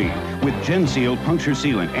Steel 3, with GenSeal puncture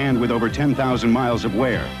sealant and with over 10,000 miles of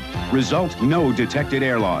wear. Result, no detected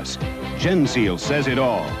air loss. GenSeal says it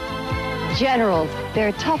all. Generals,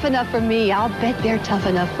 they're tough enough for me. I'll bet they're tough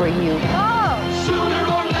enough for you. Oh! Sooner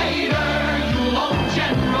or later, you'll own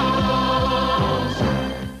Generals.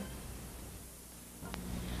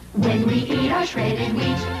 When we eat our shredded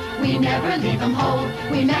wheat, we never leave them whole.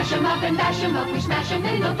 We mash them up and bash them up, we smash them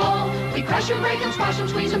in the bowl. We crush them, break them, squash them,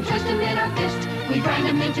 squeeze them, twist them in our fist. We grind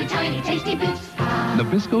them into tiny, tasty bits.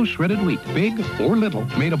 Nabisco shredded wheat, big or little,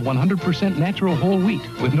 made of 100% natural whole wheat,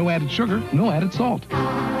 with no added sugar, no added salt.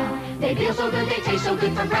 They feel so good, they taste so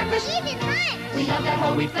good for breakfast. We love that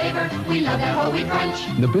whole wheat flavor, we love that whole wheat crunch.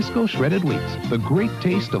 Nabisco shredded wheats, the great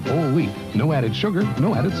taste of whole wheat, no added sugar,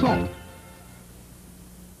 no added salt.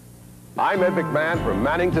 I'm Ed McMahon from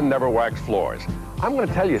Mannington Never Wax Floors. I'm going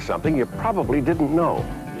to tell you something you probably didn't know.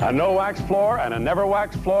 A no-wax floor and a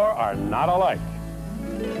never-wax floor are not alike.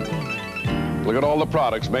 Look at all the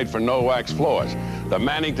products made for no-wax floors. The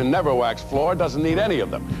Mannington Never Wax floor doesn't need any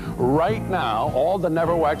of them. Right now, all the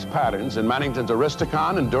Never Wax patterns in Mannington's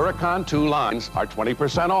Aristocon and Duracon 2 lines are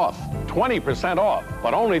 20% off. 20% off,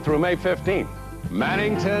 but only through May 15th.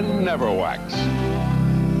 Mannington Never Wax.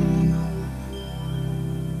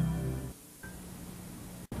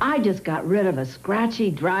 I just got rid of a scratchy,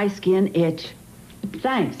 dry skin itch.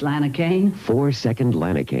 Thanks, Lanacane. 4-second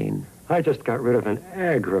Lanacane. I just got rid of an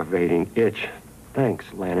aggravating itch. Thanks,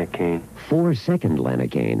 Lanacane. 4-second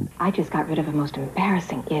Lanacane. I just got rid of a most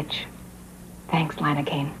embarrassing itch. Thanks,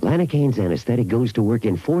 Lanacane. Lanacane's anesthetic goes to work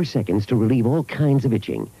in 4 seconds to relieve all kinds of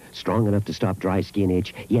itching. Strong enough to stop dry skin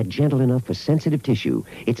itch, yet gentle enough for sensitive tissue.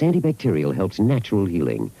 Its antibacterial helps natural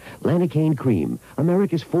healing. Lanacane Cream,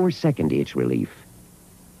 America's 4-second itch relief.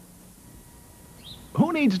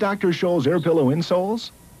 Who needs Dr. Scholl's air pillow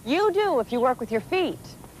insoles? You do if you work with your feet.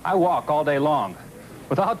 I walk all day long.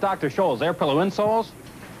 Without Dr. Scholl's air pillow insoles,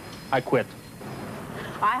 I quit.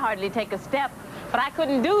 I hardly take a step, but I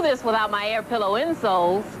couldn't do this without my air pillow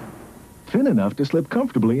insoles. Thin enough to slip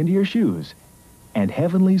comfortably into your shoes. And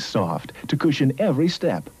heavenly soft to cushion every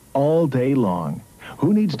step all day long.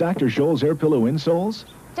 Who needs Dr. Scholl's air pillow insoles?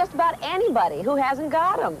 Just about anybody who hasn't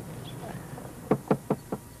got them.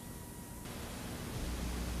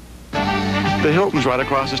 The Hilton's right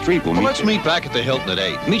across the street. Well, let's meet back at the Hilton at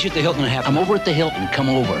 8. Meet you at the Hilton at half. I'm over at the Hilton. Come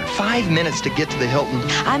over. 5 minutes to get to the Hilton.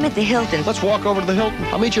 I'm at the Hilton. Let's walk over to the Hilton.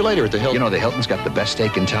 I'll meet you later at the Hilton. You know, the Hilton's got the best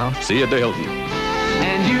steak in town. See you at the Hilton.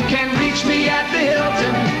 And you can reach me at the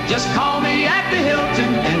Hilton. Just call me at the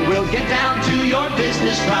Hilton, and we'll get down to your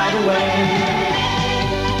business right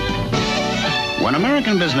away. When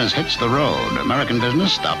American business hits the road, American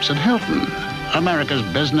business stops at Hilton. America's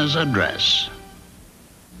business address.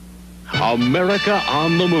 America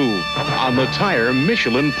on the move. On the tire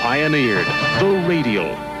Michelin pioneered. The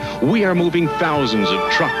Radial. We are moving thousands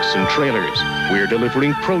of trucks and trailers. We're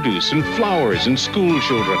delivering produce and flowers and school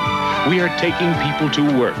children. We are taking people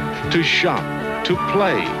to work, to shop, to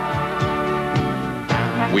play.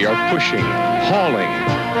 We are pushing, hauling,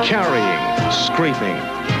 carrying, scraping.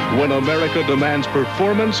 When America demands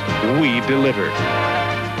performance, we deliver.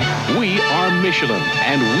 We are Michelin,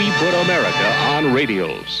 and we put America on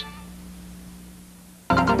radials.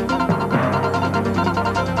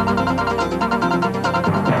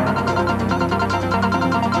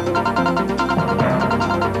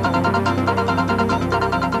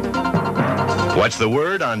 What's the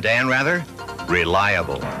word on Dan Rather?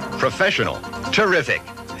 Reliable, professional, terrific.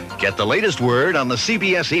 Get the latest word on the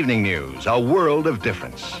CBS Evening News, a world of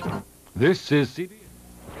difference. This is CBS.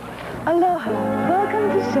 Aloha. Welcome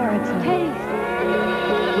to Sheraton.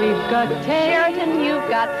 Taste. We've got taste. Sheraton, you've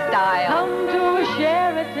got style. Come to a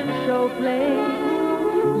Sheraton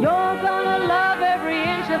showplace. You're gonna love every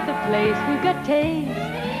inch of the place. We've got taste.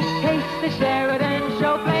 Taste the Sheraton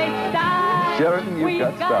showplace style. Sheraton, you've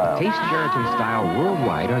got style. Taste Sheraton style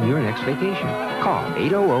worldwide on your next vacation. Call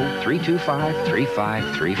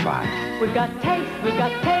 800-325-3535. We've got taste, we've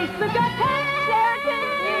got taste, we've got taste.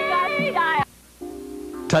 Sheraton, you've got style.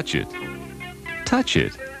 Touch it. Touch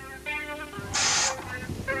it.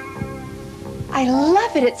 I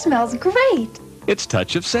love it. It smells great. It's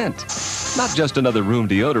Touch of Scent. Not just another room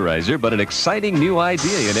deodorizer, but an exciting new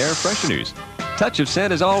idea in air fresheners. Touch of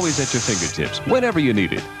Scent is always at your fingertips, whenever you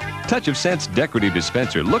need it. Touch of Scent's decorative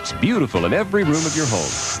dispenser looks beautiful in every room of your home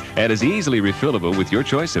and is easily refillable with your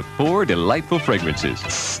choice of 4 delightful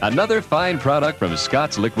fragrances. Another fine product from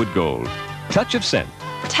Scott's Liquid Gold. Touch of Scent.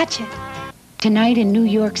 Touch it. Tonight in New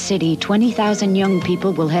York City, 20,000 young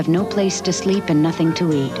people will have no place to sleep and nothing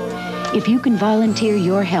to eat. If you can volunteer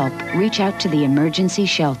your help, reach out to the emergency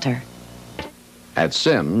shelter. At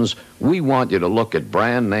Sims, we want you to look at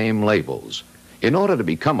brand name labels. In order to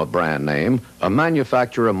become a brand name, a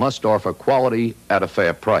manufacturer must offer quality at a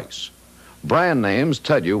fair price. Brand names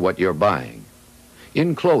tell you what you're buying.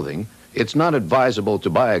 In clothing, it's not advisable to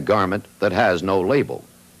buy a garment that has no label.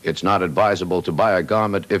 It's not advisable to buy a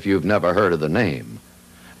garment if you've never heard of the name.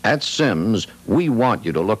 At Sims, we want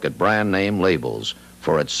you to look at brand name labels.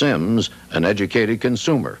 For at Sims, an educated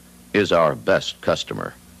consumer is our best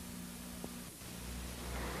customer.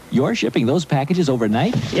 You're shipping those packages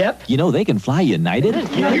overnight? Yep. You know they can fly United?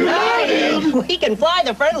 United! We can fly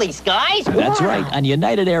the friendly skies? That's right, on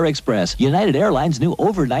United Air Express, United Airlines' new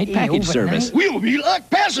overnight package service. We'll be like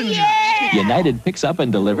passengers! Yeah! United picks up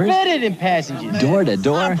and delivers. Better than passengers. Door to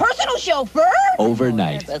door. Personal chauffeur?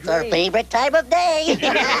 Overnight. That's our favorite time of day.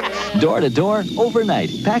 Door to door,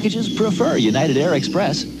 overnight. Packages prefer United Air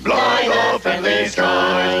Express. Fly the friendly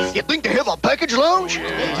skies! You think they have a package lounge?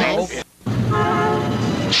 Yes.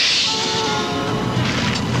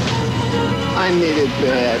 I need it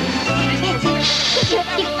bad.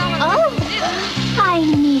 Oh, I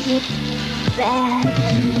need it bad.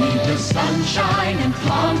 You need the sunshine and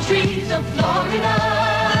palm trees of Florida.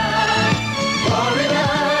 Florida,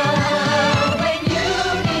 when you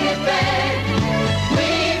need it bad,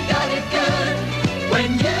 we've got it good. When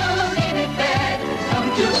you need it bad, come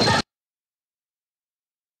to the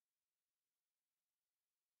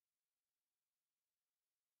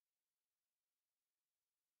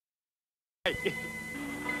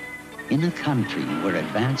In a country where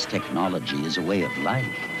advanced technology is a way of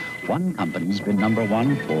life, one company's been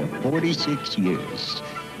 #1 for 46 years.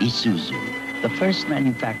 Isuzu, the first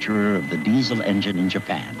manufacturer of the diesel engine in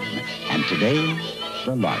Japan, and today,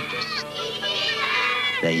 the largest.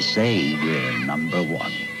 They say we're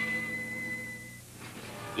 #1.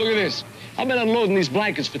 Look at this. I've been unloading these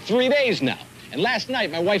blankets for 3 days now. And last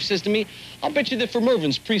night, my wife says to me, I'll bet you they're from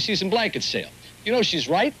Irvin's preseason blanket sale. You know, she's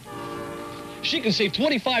right. She can save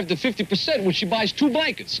 25 to 50% when she buys 2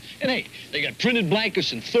 blankets. And hey, they got printed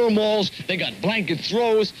blankets and thermals. They got blanket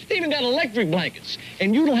throws. They even got electric blankets.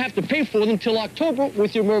 And you don't have to pay for them till October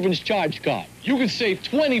with your Mervin's charge card. You can save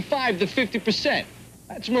 25 to 50%.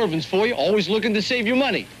 That's Mervin's for you, always looking to save you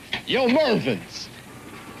money. Yo, Mervin's.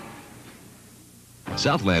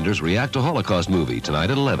 Southlanders React to Holocaust movie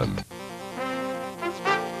tonight at 11.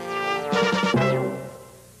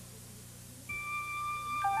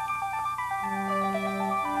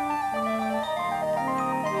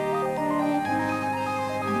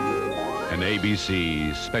 An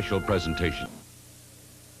ABC special presentation.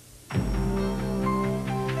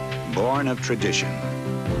 Born of tradition,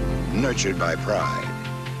 nurtured by pride.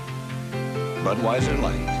 Budweiser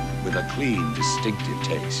Light, with a clean, distinctive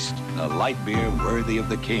taste. A light beer worthy of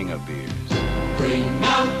the king of beers. Bring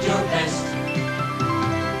out your best.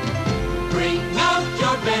 Bring out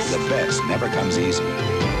your best. The best never comes easy.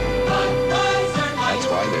 Budweiser Light. That's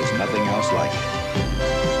why there's nothing else like it.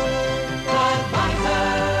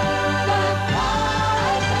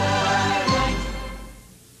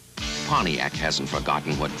 Pontiac hasn't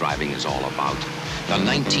forgotten what driving is all about. The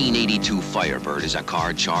 1982 Firebird is a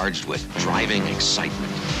car charged with driving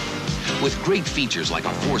excitement. With great features like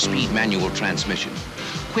a 4-speed manual transmission,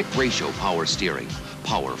 quick ratio power steering,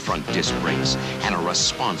 power front disc brakes, and a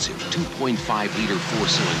responsive 2.5-liter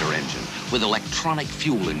 4-cylinder engine with electronic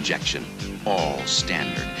fuel injection. All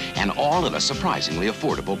standard, and all at a surprisingly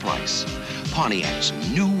affordable price. Pontiac's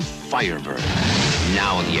new Firebird.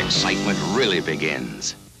 Now the excitement really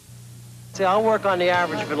begins. See, I'll work on the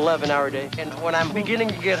average of an 11-hour day. And when I'm beginning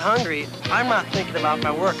to get hungry, I'm not thinking about my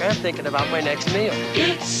work. I'm thinking about my next meal.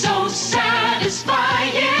 It's so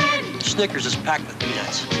satisfying. Snickers is packed with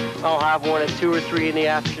peanuts. I'll have one at 2 or 3 in the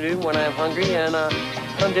afternoon when I'm hungry, and on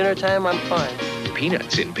dinner time, I'm fine.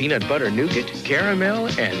 Peanuts in peanut butter nougat, caramel,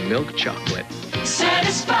 and milk chocolate.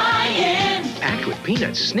 Satisfying. Act with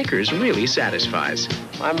peanuts, Snickers really satisfies.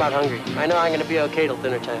 I'm not hungry. I know I'm going to be okay till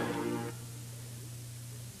dinner time.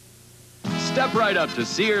 Step right up to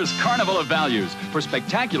Sears Carnival of Values for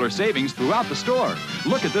spectacular savings throughout the store.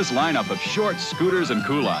 Look at this lineup of shorts, scooters, and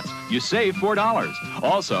culottes. You save $4.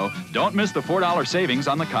 Also, don't miss the $4 savings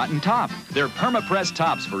on the cotton top. They're perma-pressed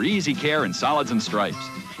tops for easy care in solids and stripes.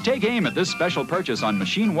 Take aim at this special purchase on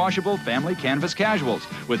machine-washable family canvas casuals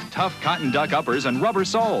with tough cotton duck uppers and rubber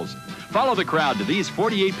soles. Follow the crowd to these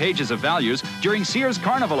 48 pages of values during Sears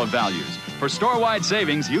Carnival of Values. For store-wide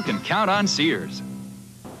savings, you can count on Sears.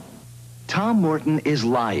 Tom Morton is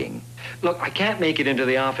lying. Look, I can't make it into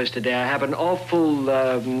the office today. I have an awful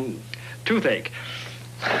toothache.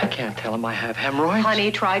 I can't tell him I have hemorrhoids. Honey,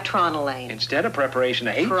 try Tronolane. Instead of Preparation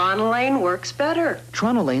H. Tronolane works better.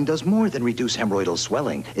 Tronolane does more than reduce hemorrhoidal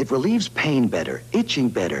swelling. It relieves pain better, itching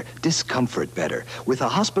better, discomfort better. With a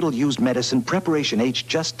hospital-used medicine Preparation H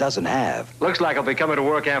just doesn't have. Looks like I'll be coming to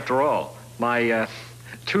work after all. My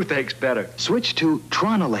toothache's better. Switch to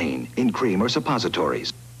Tronolane in cream or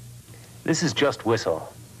suppositories. This is Just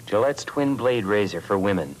Whistle, Gillette's twin blade razor for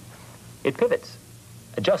women. It pivots,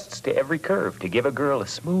 adjusts to every curve to give a girl a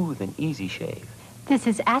smooth and easy shave. This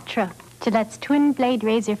is Atra, Gillette's twin blade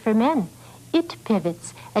razor for men. It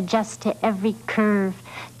pivots, adjusts to every curve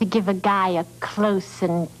to give a guy a close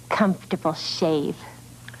and comfortable shave.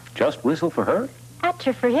 Just Whistle for her?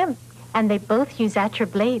 Atra for him, and they both use Atra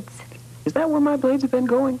blades. Is that where my blades have been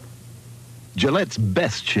going? Gillette's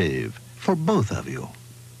best shave for both of you.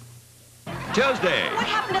 Tuesday. What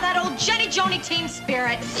happened to that old Jenny Joni Team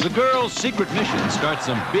Spirit? The girl's secret mission starts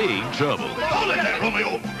some big trouble. Hold it there,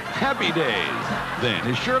 Romeo. Happy days. Then,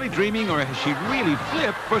 is Shirley dreaming or has she really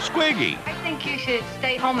flipped for Squiggy? I think you should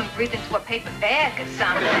stay home and breathe into a paper bag or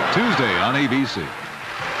something. Tuesday on ABC.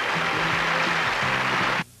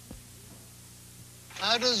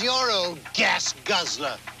 How does your old gas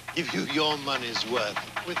guzzler give you your money's worth?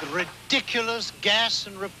 With ridiculous gas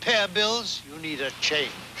and repair bills, you need a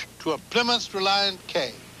change. To a Plymouth Reliant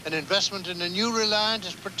K. An investment in a new Reliant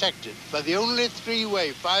is protected by the only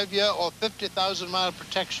three-way 5-year or 50,000-mile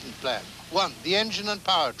protection plan. 1, the engine and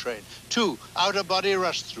powertrain. 2, outer body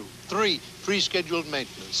rust-through. 3, free scheduled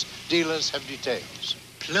maintenance. Dealers have details.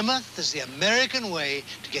 Plymouth is the American way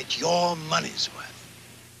to get your money's worth.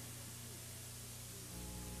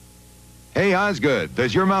 Hey, Osgood,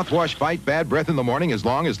 does your mouthwash fight bad breath in the morning as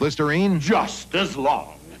long as Listerine? Just as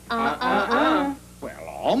long. Well,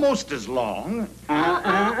 almost as long.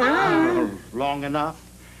 Long enough.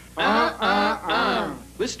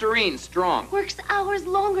 Listerine, strong. Works hours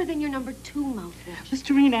longer than your number 2 mouthwash.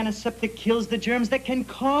 Listerine antiseptic kills the germs that can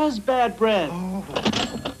cause bad breath.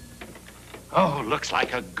 Oh, looks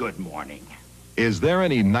like a good morning. Is there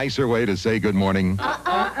any nicer way to say good morning?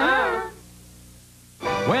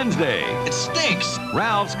 Wednesday. It stinks.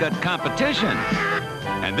 Ralph's got competition.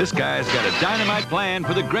 And this guy's got a dynamite plan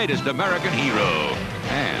for the greatest American hero.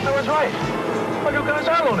 And I was right. Well, you guys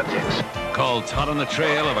are lunatics. called hot on the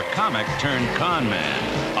trail of a comic turned con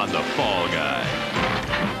man on The Fall Guy.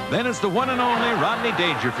 Then it's the one and only Rodney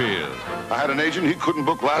Dangerfield. I had an agent, he couldn't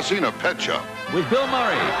book Lassie in a pet shop. With Bill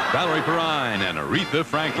Murray, Valerie Perrine, and Aretha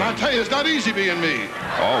Franklin. I'll tell you, it's not easy being me.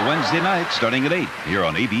 All Wednesday night, starting at 8, here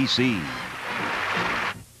on ABC.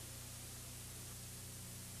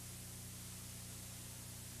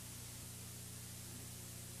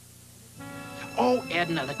 Oh,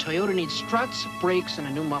 Edna, the Toyota needs struts, brakes, and a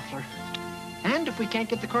new muffler. And if we can't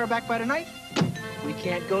get the car back by tonight, we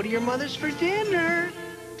can't go to your mother's for dinner.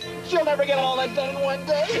 She'll never get all that done in one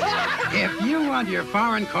day. If you want your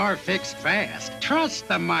foreign car fixed fast, trust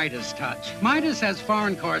the Midas Touch. Midas has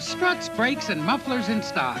foreign car struts, brakes, and mufflers in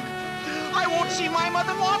stock. I won't see my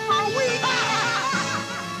mother-in-law for a week.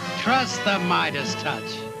 Trust the Midas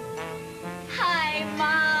Touch. Hi,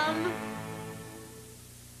 Mom.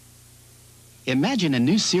 Imagine a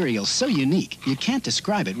new cereal so unique, you can't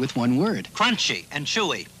describe it with one word. Crunchy and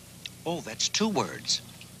chewy. Oh, that's 2 words.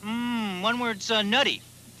 One word's nutty.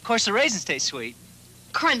 Of course, the raisins taste sweet.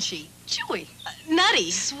 Crunchy, chewy,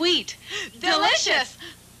 nutty, sweet, delicious.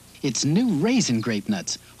 It's new Raisin Grape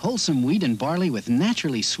Nuts, wholesome wheat and barley with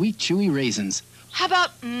naturally sweet, chewy raisins. How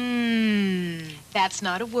about, that's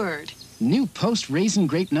not a word. New Post Raisin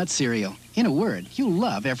Grape Nut cereal. In a word, you'll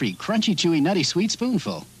love every crunchy, chewy, nutty, sweet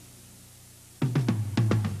spoonful.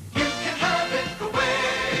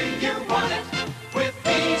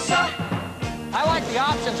 I like the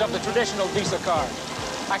options of the traditional Visa card.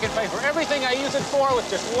 I can pay for everything I use it for with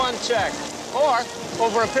just one check, or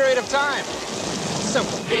over a period of time.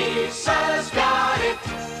 Simple. Visa's got it.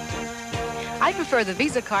 I prefer the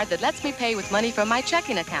Visa card that lets me pay with money from my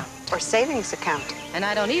checking account. Or savings account. And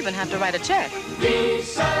I don't even have to write a check.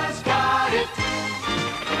 Visa's got it.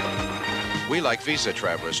 We like Visa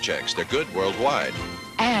Traveler's checks. They're good worldwide.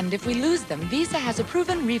 And if we lose them, Visa has a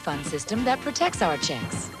proven refund system that protects our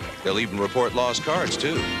checks. They'll even report lost cards,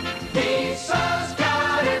 too. Visa's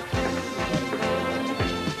got it.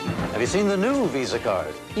 Have you seen the new Visa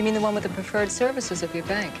card? You mean the one with the preferred services of your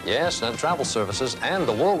bank? Yes, and travel services and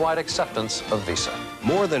the worldwide acceptance of Visa.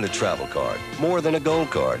 More than a travel card, more than a gold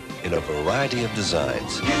card, in a variety of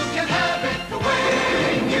designs. You can have it the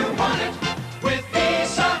way you want it with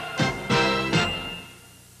Visa.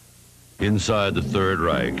 Inside the Third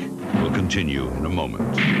Reich will continue in a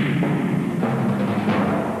moment.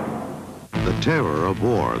 The terror of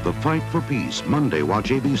war, the fight for peace. Monday, watch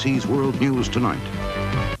ABC's World News Tonight.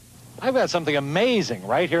 I've got something amazing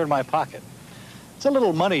right here in my pocket. It's a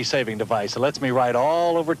little money-saving device that lets me ride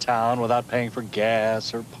all over town without paying for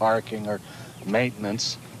gas or parking or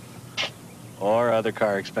maintenance or other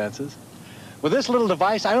car expenses. With this little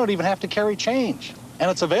device, I don't even have to carry change, and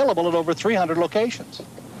it's available at over 300 locations.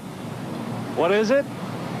 What is it?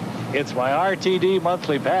 It's my RTD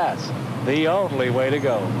monthly pass, the only way to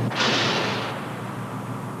go.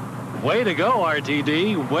 Way to go,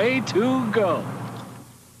 RTD, way to go.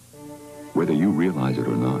 Whether you realize it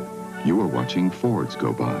or not, you are watching Fords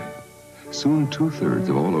go by. Soon, 2/3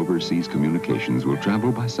 of all overseas communications will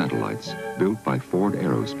travel by satellites built by Ford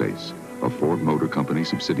Aerospace, a Ford Motor Company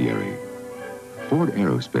subsidiary. Ford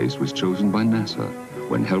Aerospace was chosen by NASA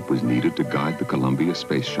when help was needed to guide the Columbia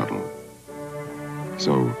Space Shuttle.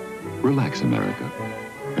 So, relax, America,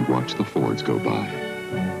 and watch the Fords go by.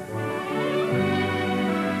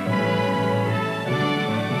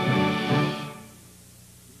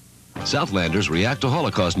 Southlanders React to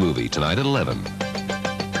Holocaust movie tonight at 11.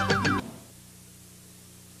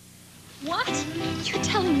 What? You're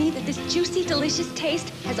telling me that this juicy, delicious taste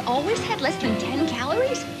has always had less than 10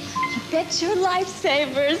 calories? You bet your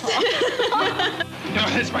lifesavers.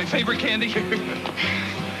 That's my favorite candy.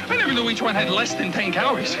 I never knew each one had less than 10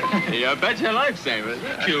 calories. You bet your lifesavers.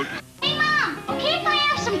 Cute. Hey, Mom, okay if I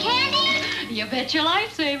have some candy? You bet your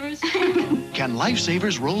lifesavers. Can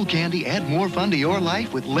Lifesavers roll candy add more fun to your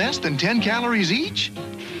life with less than 10 calories each?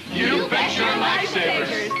 You bet your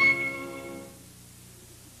lifesavers.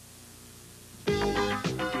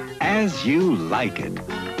 As you like it.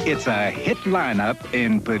 It's a hit lineup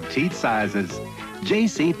in petite sizes.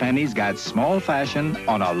 JCPenney's got small fashion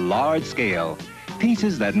on a large scale.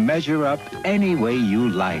 Pieces that measure up any way you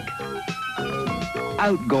like.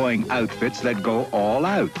 Outgoing outfits that go all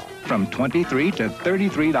out from $23 to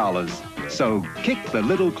 $33. So kick the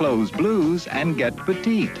little clothes blues and get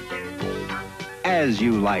petite. As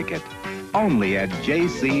you like it. Only at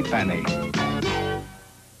JCPenney.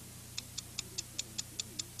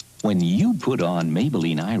 When you put on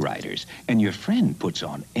Maybelline eye riders and your friend puts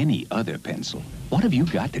on any other pencil, what have you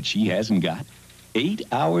got that she hasn't got? 8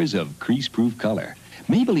 hours of crease-proof color.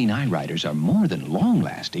 Maybelline eye riders are more than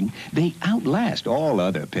long-lasting. They outlast all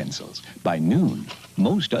other pencils. By noon,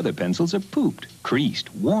 most other pencils are pooped,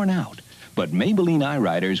 creased, worn out. But Maybelline eye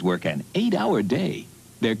riders work an 8-hour day.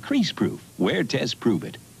 They're crease-proof. Wear tests prove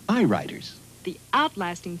it. Eye riders. The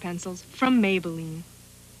outlasting pencils from Maybelline.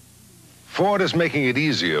 Ford is making it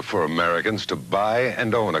easier for Americans to buy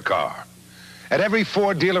and own a car. At every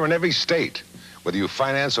Ford dealer in every state, whether you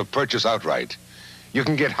finance or purchase outright, you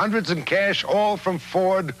can get hundreds in cash, all from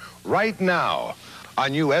Ford, right now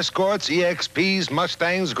on new Escorts, EXPs,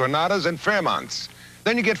 Mustangs, Granadas, and Fairmonts.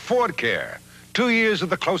 Then you get Ford Care, 2 years of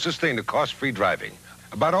the closest thing to cost-free driving.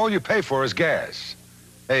 About all you pay for is gas.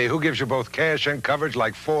 Hey, who gives you both cash and coverage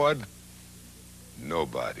like Ford?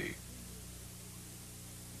 Nobody.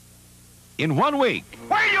 In 1 week.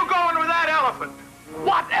 Where are you going with that elephant?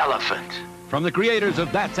 What elephant? From the creators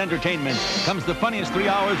of That's Entertainment comes the funniest 3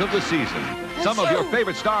 hours of the season. Some of your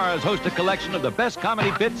favorite stars host a collection of the best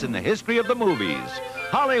comedy bits in the history of the movies.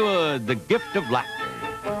 Hollywood, the gift of laughter.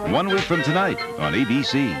 1 week from tonight on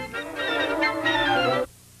ABC.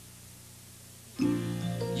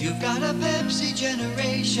 You've got a Pepsi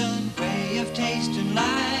generation way of tasting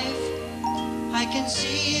life. I can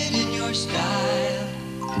see it in your style,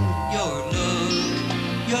 your look,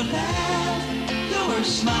 your laugh, your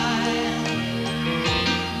smile.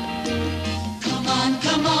 Come on,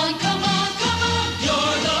 come on, come on, come on.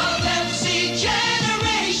 You're the Pepsi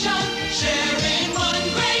generation, sharing one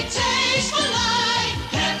great taste for life.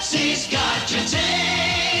 Pepsi's got your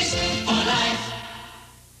taste for life.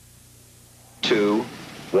 2,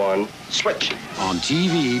 1, switch. On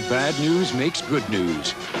TV, bad news makes good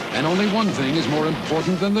news. And only one thing is more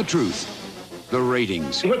important than the truth. the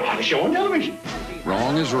ratings. What about a show on television?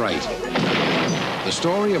 Wrong is right. The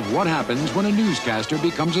story of what happens when a newscaster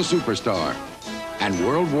becomes a superstar. And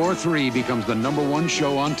World War III becomes the #1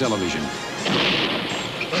 show on television.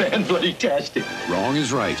 Fan-bloody-tastic. Wrong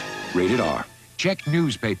is right. Rated R. Check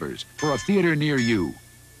newspapers for a theater near you.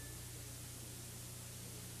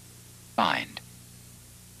 Find.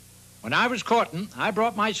 When I was courting, I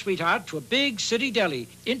brought my sweetheart to a big city deli,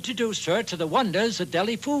 introduced her to the wonders of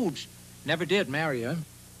deli foods. Never did marry her.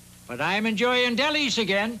 But I'm enjoying delis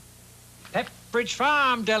again. Pepperidge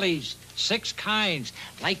Farm delis, 6 kinds,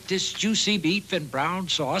 like this juicy beef and brown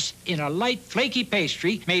sauce in a light, flaky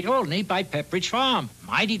pastry made only by Pepperidge Farm.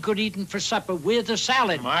 Mighty good eating for supper with a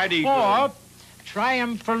salad. Mighty or good. Try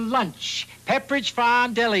 'em for lunch. Pepperidge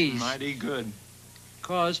Farm delis. Mighty good.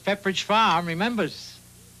 'Cause Pepperidge Farm remembers.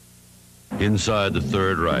 Inside the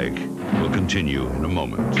Third Reich will continue in a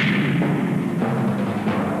moment.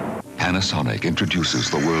 Panasonic introduces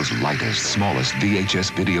the world's lightest, smallest VHS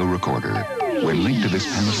video recorder. When linked to this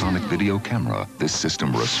Panasonic video camera, this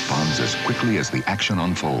system responds as quickly as the action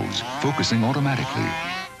unfolds, focusing automatically,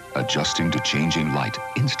 adjusting to changing light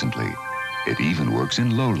instantly. It even works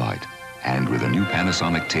in low light. And with a new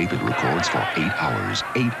Panasonic tape, it records for 8 hours.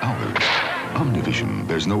 8 hours. Omnivision,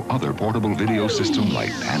 there's no other portable video system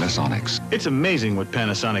like Panasonic's. It's amazing what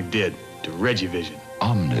Panasonic did to Regivision.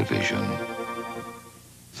 Omnivision.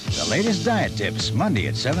 The latest diet tips, Monday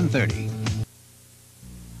at 7:30.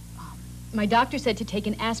 My doctor said to take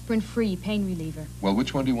an aspirin-free pain reliever. Well,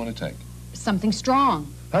 which one do you want to take? Something strong.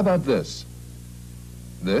 How about this?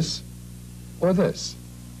 This or this?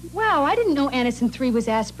 Wow, I didn't know Anacin 3 was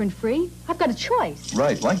aspirin-free. I've got a choice.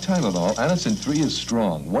 Right, like Tylenol, Anacin 3 is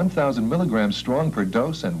strong. 1,000 milligrams strong per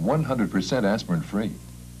dose and 100% aspirin-free.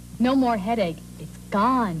 No more headache. It's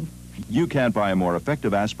gone. You can't buy a more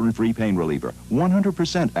effective aspirin-free pain reliever.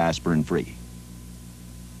 100% aspirin-free.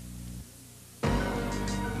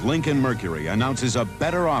 Lincoln Mercury announces a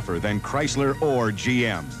better offer than Chrysler or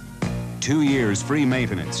GM. 2 years free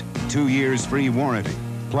maintenance, 2 years free warranty,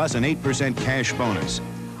 plus an 8% cash bonus.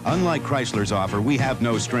 Unlike Chrysler's offer, we have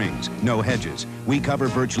no strings, no hedges. We cover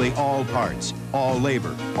virtually all parts, all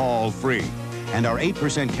labor, all free. And our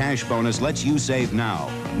 8% cash bonus lets you save now,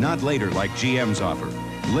 not later like GM's offer.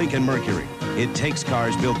 Lincoln Mercury. It takes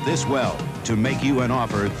cars built this well to make you an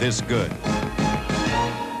offer this good.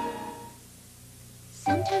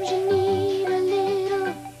 Sometimes you need a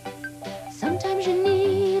little, sometimes you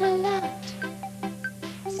need a lot.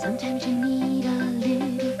 Sometimes you need a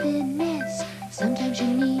little finesse, sometimes you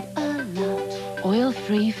need a lot.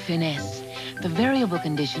 Oil-free Finesse, the variable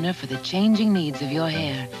conditioner for the changing needs of your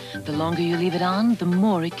hair. The longer you leave it on, the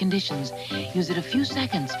more it conditions. Use it a few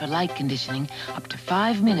seconds for light conditioning, up to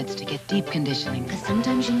 5 minutes to get deep conditioning. 'Cause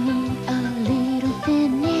sometimes you need a little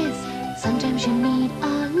finesse, sometimes you need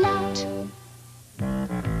a lot.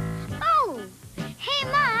 Oh, hey,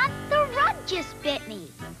 Mom, the rug just bit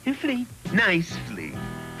me. Hey, Flea. Nice, Flea.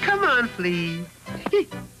 Come on, Flea.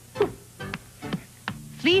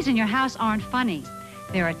 Fleas in your house aren't funny.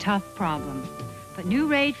 They're a tough problem. But new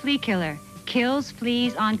Raid Flea Killer kills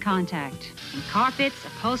fleas on contact. In carpets,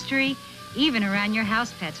 upholstery, even around your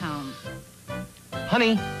house pet's home.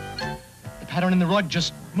 Honey, the pattern in the rug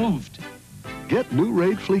just moved. Get new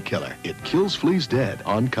Raid Flea Killer. It kills fleas dead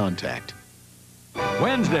on contact.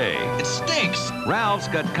 Wednesday. It stinks. Ralph's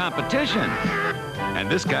got competition. And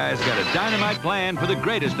this guy's got a dynamite plan for the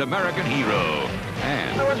greatest American hero.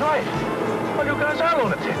 And I was right. Well, you guys are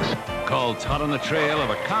lunatics. Cult's hot on the trail of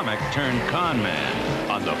a comic turned con man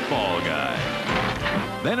on The Fall Guy.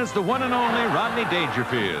 Then it's the one and only Rodney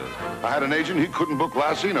Dangerfield. I had an agent, he couldn't book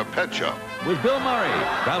Lassie in a pet shop. With Bill Murray,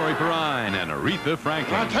 Valerie Perrine, and Aretha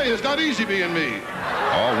Franklin. I tell you, it's not easy being me.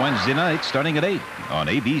 All Wednesday night, starting at 8 on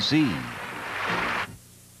ABC.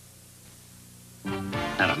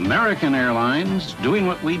 At American Airlines, doing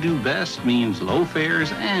what we do best means low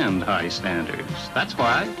fares and high standards. That's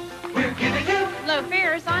why we're giving you low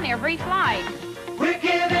fares on every flight. We're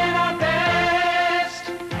giving our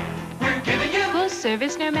best. We're giving you full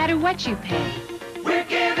service no matter what you pay. We're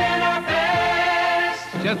giving our best.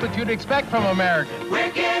 Just what you'd expect from American.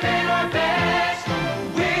 We're giving our best.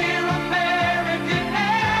 We're American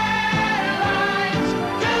Airlines,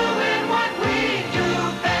 doing what we do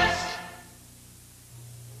best.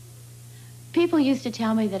 People used to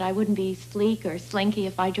tell me that I wouldn't be sleek or slinky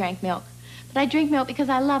if I drank milk. But I drink milk because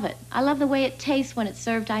I love it. I love the way it tastes when it's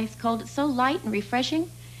served ice cold. It's so light and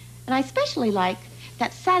refreshing. And I especially like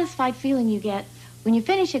that satisfied feeling you get when you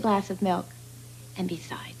finish a glass of milk. And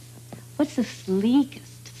besides, what's the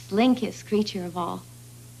sleekest, slinkest creature of all?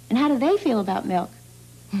 And how do they feel about milk?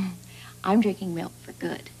 I'm drinking milk for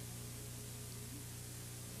good.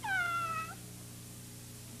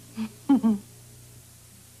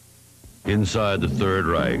 Inside the Third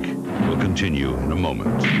Reich will continue in a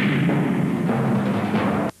moment.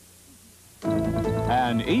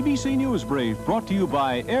 An ABC News Brief brought to you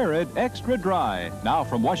by Arid Extra Dry. Now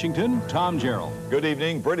from Washington, Tom Gerald. Good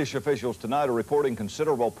evening. British officials tonight are reporting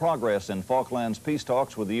considerable progress in Falklands peace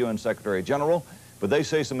talks with the UN Secretary General, but they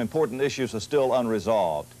say some important issues are still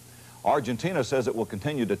unresolved. Argentina says it will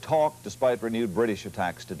continue to talk despite renewed British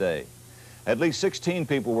attacks today. At least 16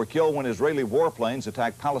 people were killed when Israeli warplanes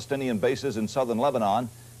attacked Palestinian bases in southern Lebanon.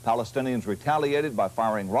 Palestinians retaliated by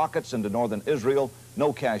firing rockets into northern Israel.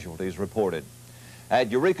 No casualties reported. At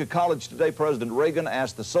Eureka College today, President Reagan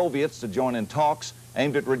asked the Soviets to join in talks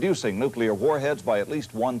aimed at reducing nuclear warheads by at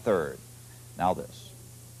least 1/3. Now this.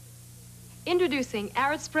 Introducing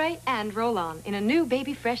Arid Spray and Roll-On in a new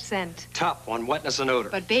Baby Fresh scent. Top on wetness and odor.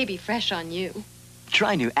 But Baby Fresh on you.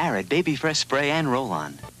 Try new Arid Baby Fresh Spray and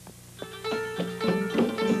Roll-On.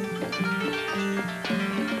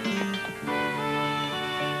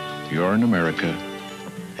 You're in America,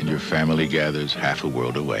 and your family gathers half a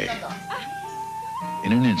world away.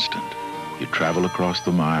 In an instant, you travel across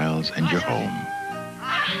the miles and you're home,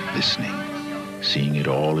 listening, seeing it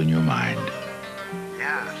all in your mind.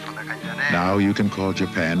 Now you can call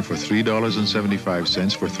Japan for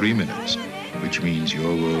 $3.75 for 3 minutes, which means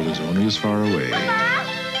your world is only as far away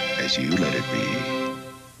as you let it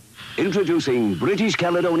be. Introducing British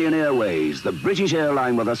Caledonian Airways, the British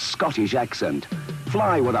airline with a Scottish accent.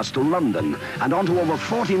 Fly with us to London and onto over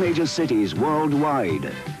 40 major cities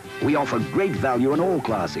worldwide. We offer great value in all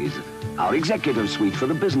classes. Our executive suite for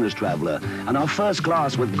the business traveler and our first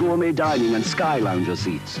class with gourmet dining and sky lounger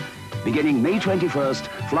seats. Beginning May 21st,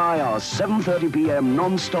 fly our 7:30 p.m.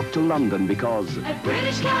 non-stop to London because... At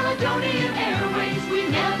British Caledonian Airways, we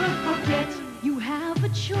never forget you have a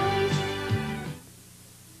choice.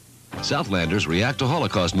 Southlanders React to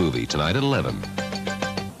Holocaust movie tonight at 11.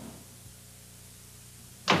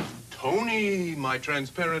 Tony, my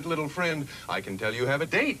transparent little friend, I can tell you have a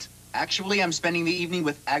date. Actually, I'm spending the evening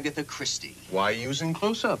with Agatha Christie. Why using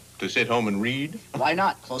Close-Up? To sit home and read? Why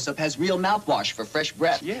not? Close-Up has real mouthwash for fresh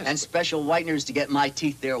breath. Yes, and special whiteners to get my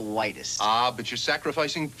teeth their whitest. Ah, but you're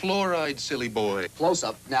sacrificing fluoride, silly boy.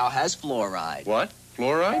 Close-Up now has fluoride. What?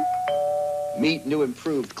 Fluoride? Meet new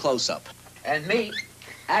improved Close-Up. And me,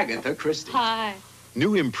 Agatha Christie. Hi.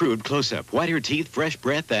 New improved Close-Up. Whiter teeth, fresh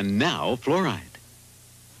breath, and now fluoride.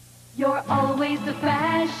 You're always the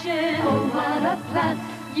fashion. Oh, what a plus.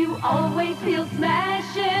 You always feel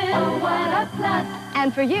smashing. Oh, what a plus.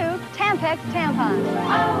 And for you, Tampax tampons.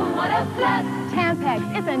 Oh, what a plus.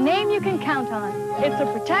 Tampax, it's a name you can count on. It's a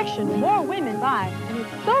protection more women buy, and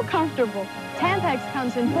it's so comfortable. Tampax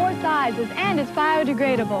comes in 4 sizes, and it's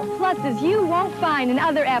biodegradable. Pluses you won't find in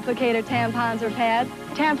other applicator tampons or pads.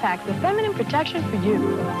 Tampax, the feminine protection for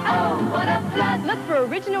you. Oh, what a plus. Look for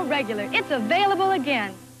Original Regular. It's available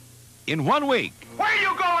again. In 1 week. Where are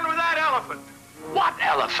you going with that elephant? What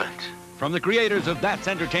elephant? From the creators of That's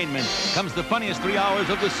Entertainment comes the funniest 3 hours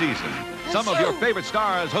of the season. Some of your favorite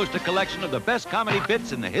stars host a collection of the best comedy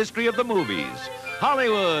bits in the history of the movies.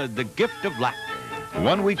 Hollywood, the gift of laughter.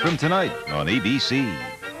 1 week from tonight on ABC.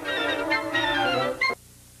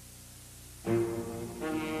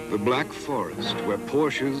 The Black Forest, where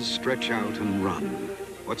Porsches stretch out and run.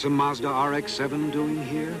 What's a Mazda RX-7 doing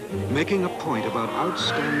here? Making a point about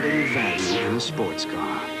outstanding value in a sports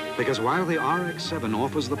car. Because while the RX-7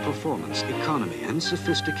 offers the performance, economy, and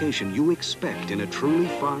sophistication you expect in a truly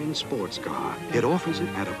fine sports car, it offers it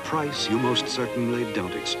at a price you most certainly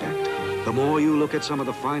don't expect. The more you look at some of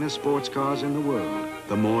the finest sports cars in the world,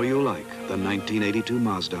 the more you like the 1982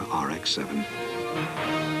 Mazda RX-7.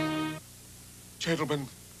 Gentlemen,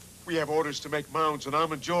 we have orders to make Mounds and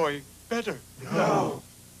Almond Joy better. No.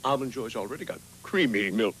 Almond Joy's already got creamy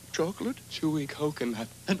milk chocolate, chewy coconut,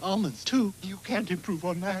 and almonds, too. You can't improve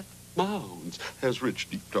on that. Mounds has rich,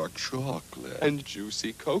 deep, dark chocolate and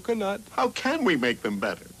juicy coconut. How can we make them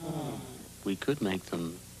better? We could make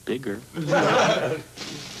them bigger.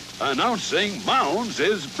 Announcing Mounds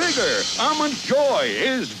is bigger. Almond Joy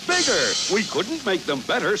is bigger. We couldn't make them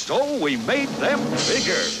better, so we made them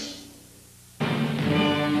bigger.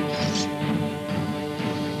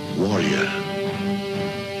 Warrior.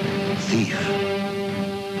 Thief.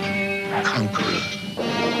 Conqueror.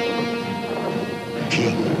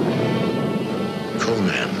 King.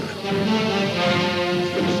 Conan.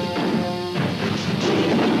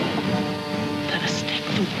 Let us take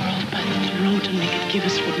the world by the throat and make it give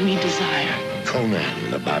us what we desire.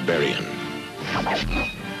 Conan the Barbarian.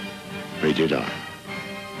 Rated R.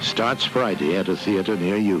 Starts Friday at a theater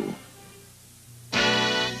near you.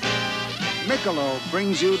 Michelob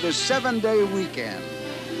brings you the 7-day weekend.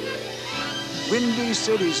 Windy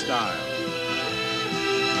City style.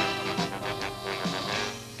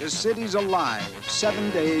 The city's alive 7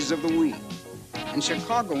 days of the week, and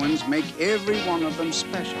Chicagoans make every one of them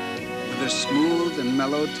special with the smooth and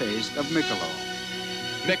mellow taste of Michelob.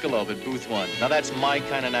 Michelob at Booth 1. Now that's my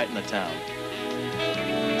kind of night in the town.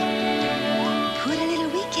 Put a little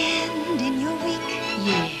weekend in your week.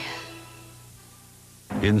 Yeah.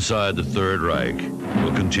 Inside the Third Reich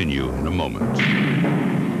will continue in a moment.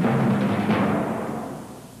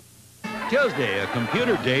 Tuesday, a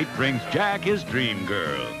computer date brings Jack his dream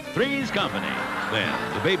girl. Three's company.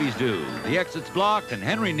 Then the baby's due, the exit's blocked, and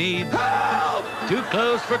Henry needs help! Too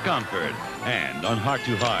close for comfort. And on Heart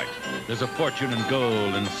to Heart, there's a fortune in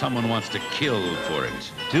gold and someone wants to kill for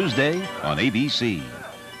it. Tuesday on ABC.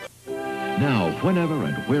 Now, whenever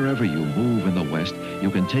and wherever you move in the West, you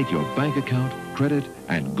can take your bank account, credit,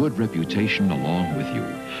 and good reputation along with you.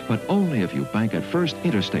 But only if you bank at First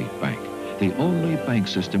Interstate Bank, the only bank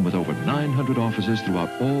system with over 900 offices throughout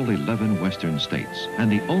all 11 Western states,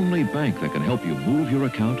 and the only bank that can help you move your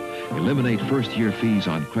account, eliminate first-year fees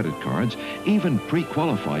on credit cards, even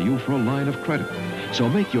pre-qualify you for a line of credit. So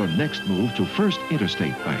make your next move to First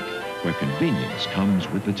Interstate Bank, where convenience comes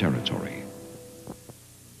with the territory.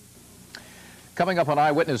 Coming up on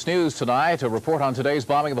Eyewitness News tonight, a report on today's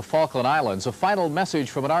bombing of the Falkland Islands, a final message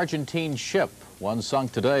from an Argentine ship, one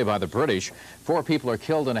sunk today by the British. 4 people are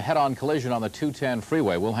killed in a head-on collision on the 210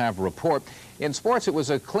 freeway. We'll have a report. In sports, it was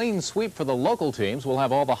a clean sweep for the local teams. We'll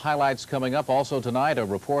have all the highlights coming up. Also tonight, a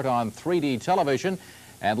report on 3D television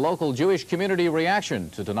and local Jewish community reaction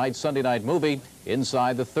to tonight's Sunday night movie,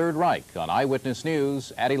 Inside the Third Reich, on Eyewitness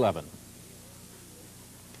News at 11.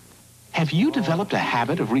 Have you developed a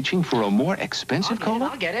habit of reaching for a more expensive cola?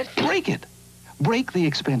 I'll get it. Break it. Break the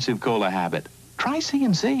expensive cola habit. Try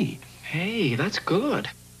C&C. Hey, that's good.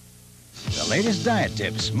 The latest diet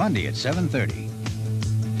tips, Monday at 7:30.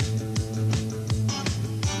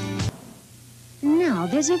 Now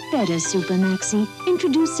there's a better Super Maxi.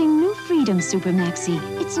 Introducing new Freedom Super Maxi.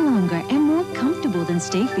 It's longer and more comfortable than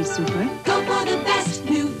Stay Free Super. Go for the best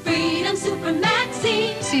new Freedom Super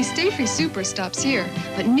Maxi. See, Stay Free Super stops here,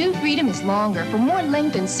 but new Freedom is longer for more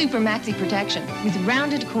length and Super Maxi protection, with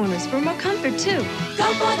rounded corners for more comfort, too.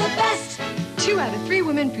 Go for the best. 2 out of 3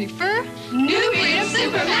 women prefer New Freedom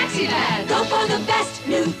Super Maxi Pads. Go for the best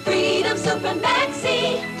new Freedom Super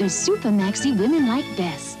Maxi. The Super Maxi women like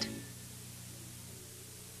best.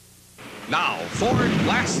 Now, Ford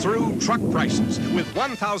blasts through truck prices with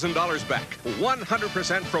 $1,000 back,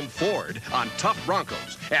 100% from Ford on tough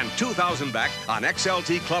Broncos, and $2,000 back on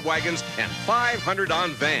XLT club wagons, and $500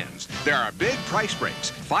 on vans. There are big price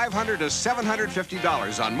breaks, $500 to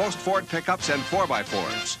 $750 on most Ford pickups and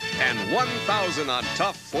 4x4s, and $1,000 on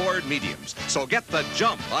tough Ford mediums. So get the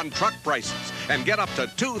jump on truck prices and get up to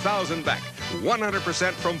 $2,000 back,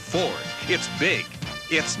 100% from Ford. It's big.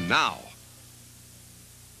 It's now.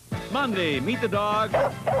 Monday, meet the dog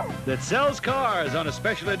that sells cars on a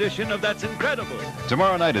special edition of That's Incredible.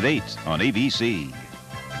 Tomorrow night at 8 on ABC.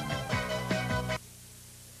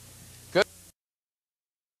 Good.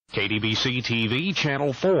 KDBC TV,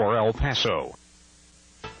 Channel 4, El Paso.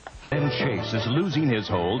 Ben Chase is losing his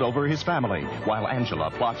hold over his family, while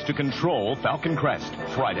Angela plots to control Falcon Crest.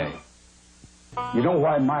 Friday. You know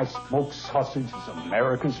why my smoked sausage is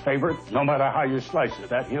America's favorite? No matter how you slice it,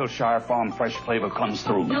 that Hillshire Farm fresh flavor comes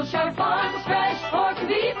through. Hillshire Farm fresh pork and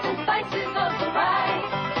beef and spices of the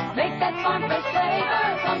right. Make that farm fresh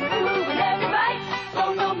flavor come through with every bite.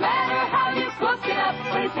 So no matter how you cook it up,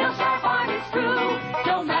 with Hillshire Farm it's true.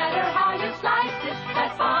 No matter how you slice it,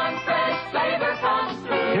 that farm fresh flavor comes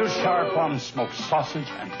through. Hillshire Farm smoked sausage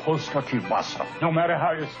and Polska kielbasa. No matter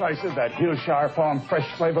how you slice it, that Hillshire Farm fresh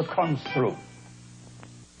flavor comes through.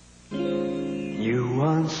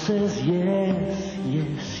 One says yes,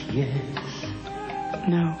 yes, yes.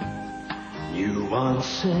 No. You one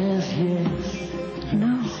says yes,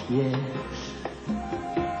 No. yes.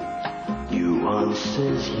 You one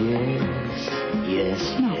says yes,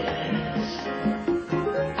 yes, No. yes.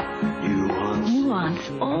 You one. Nuance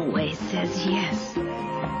always says yes,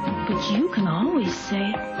 but you can always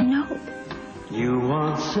say no. You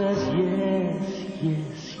one says yes,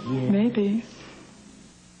 yes, yes. Maybe.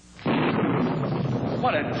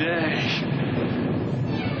 What a day.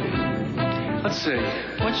 Let's see,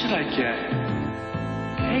 what should I get?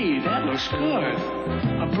 Hey, that looks good.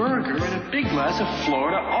 A burger and a big glass of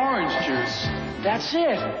Florida orange juice. That's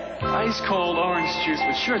it. Ice cold orange juice,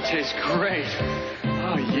 which sure tastes great.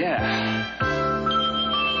 Oh, yeah.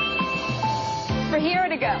 For here or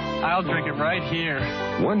to go? I'll drink it right here.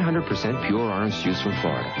 100% pure orange juice from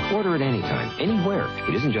Florida. Order it anytime, anywhere.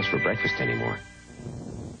 It isn't just for breakfast anymore.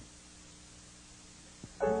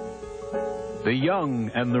 The Young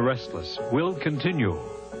and the Restless will continue.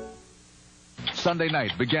 Sunday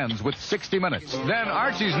night begins with 60 Minutes. Then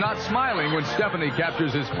Archie's not smiling when Stephanie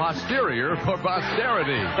captures his posterior for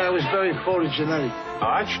posterity. That was very photogenic.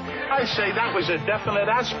 Arch, I say that was a definite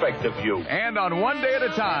aspect of you. And on One Day at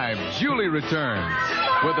a Time, Julie returns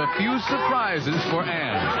with a few surprises for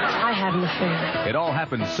Anne. I had an affair. It all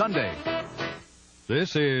happens Sunday.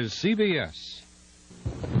 This is CBS.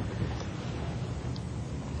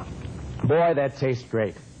 Boy, that tastes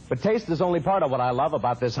great. But taste is only part of what I love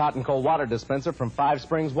about this hot and cold water dispenser from Five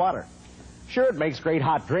Springs Water. Sure, it makes great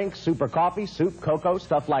hot drinks, super coffee, soup, cocoa,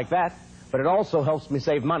 stuff like that, but it also helps me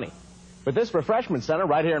save money. With this refreshment center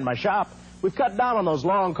right here in my shop, we've cut down on those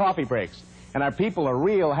long coffee breaks, and our people are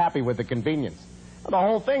real happy with the convenience. The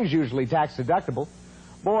whole thing's usually tax deductible.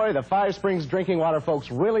 Boy, the Five Springs drinking water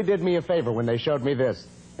folks really did me a favor when they showed me this.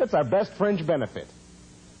 It's our best fringe benefit.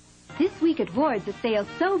 This week at Ward's, the sale's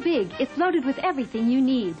so big, it's loaded with everything you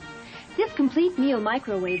need. This complete meal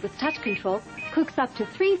microwave with touch control cooks up to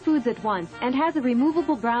 3 foods at once and has a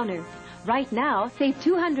removable browner. Right now, save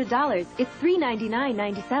 $200. It's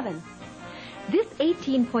 $399.97. This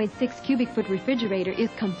 18.6 cubic foot refrigerator is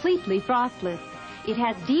completely frostless. It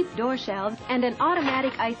has deep door shelves and an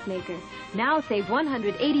automatic ice maker. Now save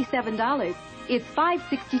 $187. It's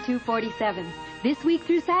 $562.47. This week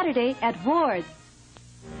through Saturday at Ward's.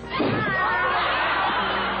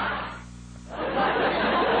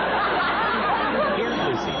 Here's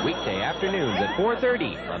Lucy, weekday afternoons at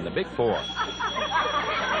 4:30 on the Big 4.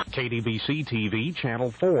 KDBC TV,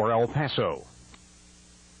 Channel 4, El Paso.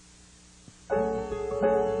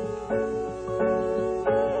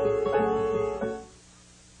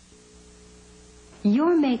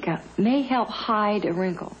 Your makeup may help hide a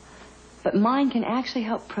wrinkle, but mine can actually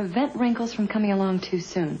help prevent wrinkles from coming along too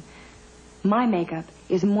soon. My makeup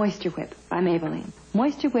is Moisture Whip by Maybelline.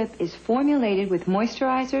 Moisture Whip is formulated with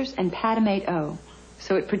moisturizers and Patamate O,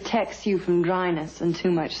 so it protects you from dryness and too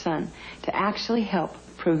much sun to actually help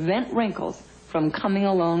prevent wrinkles from coming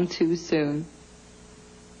along too soon.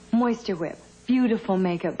 Moisture Whip, beautiful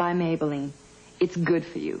makeup by Maybelline. It's good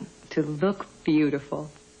for you to look beautiful.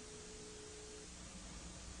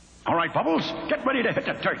 All right, Bubbles, get ready to hit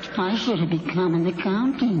the dirt. I should have become an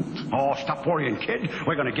accountant. Oh, stop worrying, kid.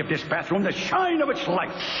 We're going to give this bathroom the shine of its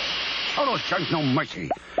life. Oh, those germs, no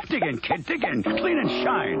mercy. Dig in, kid, dig in. Clean and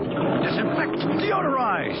shine. Disinfect,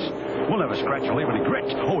 deodorize. We'll never scratch or leave any grit.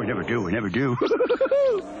 Oh, we never do, we never do.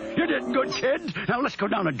 You did good, kid. Now let's go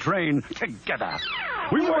down a drain together.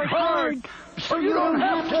 We work hard, so you don't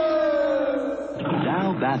have to.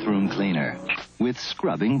 Dow Bathroom Cleaner with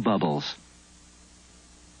scrubbing bubbles.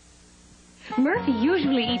 Murphy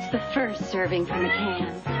usually eats the first serving from the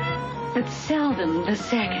can, but seldom the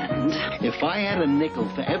second. If I had a nickel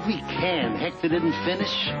for every can Hector didn't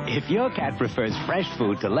finish... If your cat prefers fresh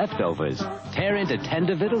food to leftovers, tear into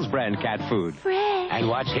Tender Vittles brand cat food. Fresh. And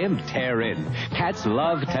watch him tear in. Cats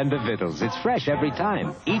love Tender Vittles. It's fresh every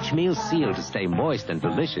time. Each meal sealed to stay moist and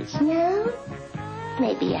delicious. No?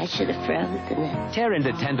 Maybe I should have frozen it. Tear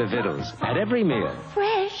into Tender Vittles at every meal.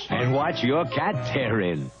 Fresh. And watch your cat tear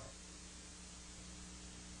in.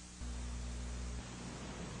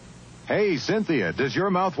 Hey, Cynthia, does your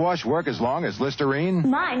mouthwash work as long as Listerine?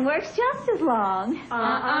 Mine works just as long.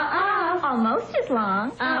 Almost as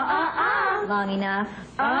long. Long enough.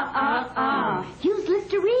 Use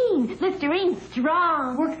Listerine. Listerine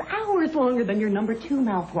strong. Works hours longer than your number 2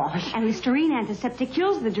 mouthwash. And Listerine antiseptic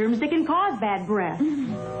kills the germs that can cause bad breath.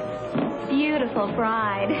 Beautiful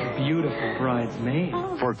bride. Beautiful bridesmaid.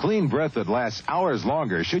 For clean breath that lasts hours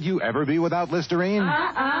longer, should you ever be without Listerine?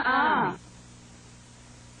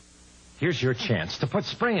 Here's your chance to put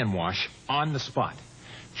spray and wash on the spot.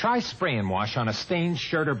 Try spray and wash on a stained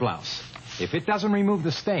shirt or blouse. If it doesn't remove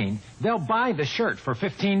the stain, they'll buy the shirt for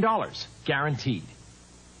 $15, guaranteed.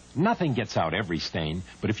 Nothing gets out every stain,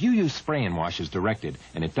 but if you use spray and wash as directed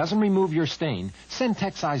and it doesn't remove your stain, send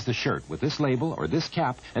Texize the shirt with this label or this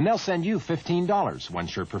cap and they'll send you $15. One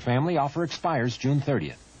shirt per family. Offer expires June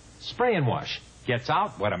 30th. Spray and wash gets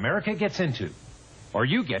out what America gets into. Or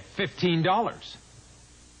you get $15.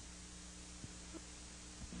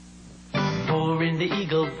 Pour in the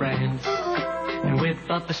Eagle brand and whip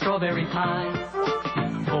up a strawberry pie.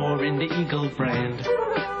 Pour in the Eagle brand.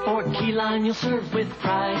 For key lime you'll serve with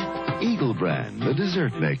pride. Eagle brand, the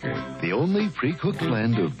dessert maker. The only pre-cooked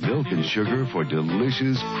blend of milk and sugar for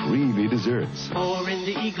delicious, creamy desserts. Pour in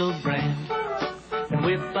the Eagle brand and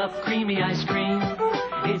whip up creamy ice cream.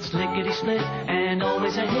 It's lickety-split and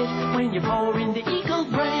always a hit when you pour in the Eagle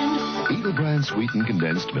brand. Eagle brand sweetened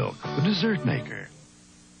condensed milk, the dessert maker.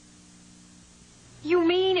 You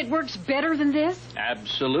mean it works better than this?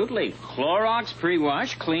 Absolutely. Clorox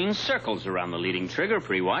Pre-Wash cleans circles around the leading trigger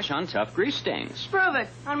pre-wash on tough grease stains. Prove it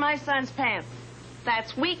on my son's pants.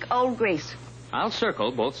 That's weak old grease. I'll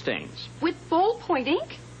circle both stains. With ballpoint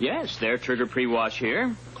ink? Yes, their trigger pre-wash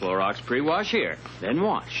here, Clorox Pre-Wash here, then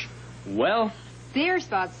wash. Well, their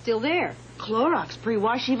spot's still there. Clorox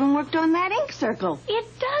Pre-Wash even worked on that ink circle. It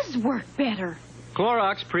does work better.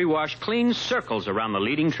 Clorox Pre-Wash cleans circles around the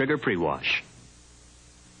leading trigger pre-wash.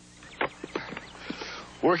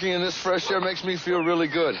 Working in this fresh air makes me feel really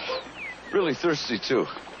good. Really thirsty, too.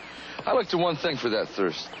 I look to one thing for that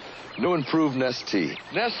thirst. New improved Nest Tea.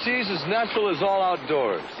 Nest Tea's as natural as all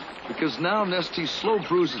outdoors. Because now Nest Tea slow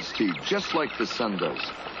brews its tea just like the sun does.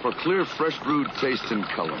 For clear, fresh brewed taste and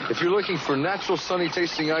color. If you're looking for natural, sunny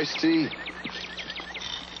tasting iced tea,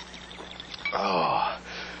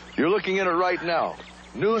 you're looking at it right now.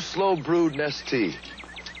 New slow brewed Nest Tea.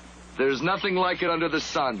 There's nothing like it under the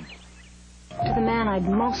sun. To the man I'd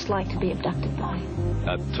most like to be abducted by.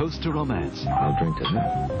 A toast to romance. I'll drink to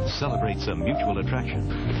that. Celebrate some mutual attraction.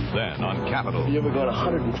 Then on Capitol. You ever gone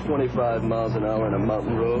 125 miles an hour on a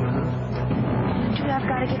mountain road? Dude, I've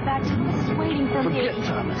got to get back. Thomas is waiting for me. Forget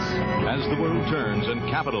Thomas. As the world turns in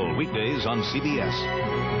Capitol, weekdays on CBS.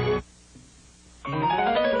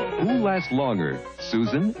 Who lasts longer,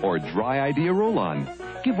 Susan or Dry Idea Roll-On?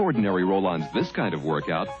 Give ordinary roll-ons this kind of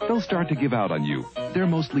workout, they'll start to give out on you. They're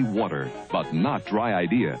mostly water, but not Dry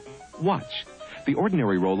Idea. Watch. The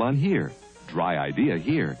ordinary roll-on here, Dry Idea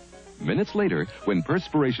here. Minutes later, when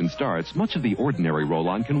perspiration starts, much of the ordinary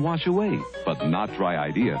roll-on can wash away, but not Dry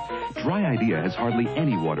Idea. Dry Idea has hardly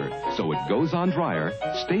any water, so it goes on drier,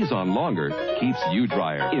 stays on longer, keeps you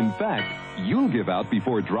drier. In fact, you'll give out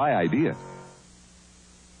before Dry Idea.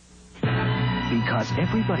 Because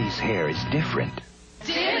everybody's hair is different.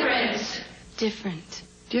 Different.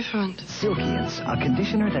 Silkience, a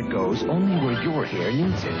conditioner that goes only where your hair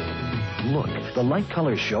needs it. Look, the light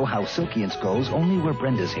colors show how Silkience goes only where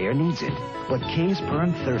Brenda's hair needs it. But Kay's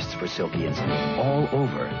perm thirsts for Silkience all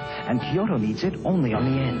over. And Kyoto needs it only on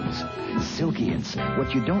the ends. Silkience,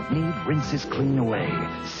 what you don't need rinses clean away.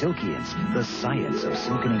 Silkience, the science of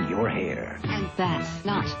silkening your hair. And that's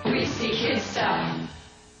not greasy kid stuff.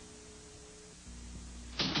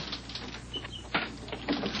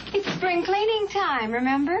 It's spring cleaning time,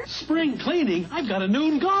 remember? Spring cleaning? I've got a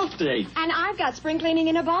noon golf date. And I've got spring cleaning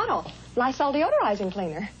in a bottle. Lysol deodorizing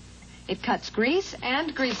cleaner. It cuts grease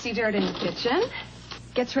and greasy dirt in the kitchen,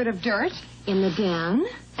 gets rid of dirt in the den,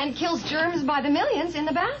 and kills germs by the millions in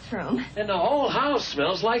the bathroom. And the whole house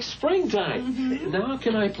smells like springtime. Mm-hmm. Now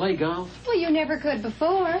can I play golf? Well, you never could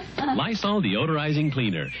before. Lysol deodorizing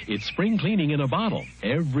cleaner. It's spring cleaning in a bottle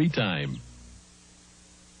every time.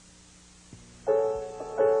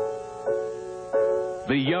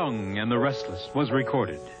 The Young and the Restless was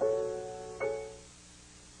recorded.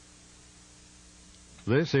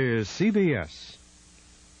 This is CBS.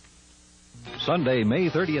 Sunday, May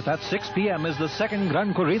 30th at 6 p.m. is the second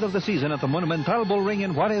Gran Corrida of the season at the Monumental Bull Ring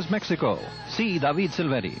in Juarez, Mexico. See David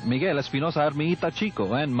Silveri, Miguel Espinosa Armillita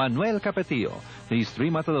Chico, and Manuel Capetillo. These three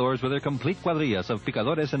matadors with their complete cuadrillas of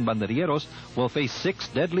picadores and banderilleros will face 6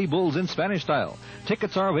 deadly bulls in Spanish style.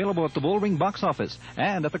 Tickets are available at the Bull Ring box office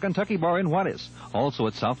and at the Kentucky Bar in Juarez. Also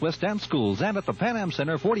at Southwest Dance Schools and at the Pan Am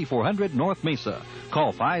Center, 4400 North Mesa.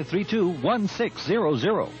 Call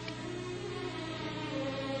 532-1600.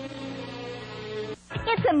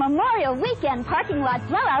 It's a Memorial Weekend parking lot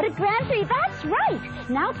blowout at Grand Prix. That's right.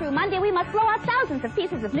 Now through Monday, we must blow out thousands of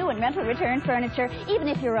pieces of new and rental return furniture. Even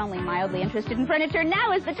if you're only mildly interested in furniture,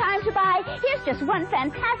 now is the time to buy. Here's just one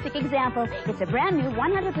fantastic example. It's a brand new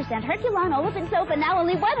 100% Herculon Olefin sofa, now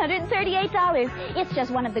only $138. It's just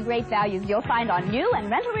one of the great values you'll find on new and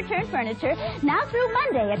rental return furniture. Now through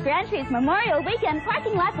Monday at Grand Prix's Memorial Weekend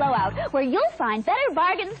parking lot blowout, where you'll find better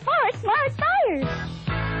bargains for smart buyers.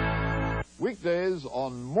 Weekdays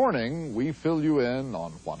on Morning, we fill you in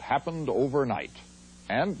on what happened overnight.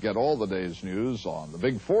 And get all the day's news on the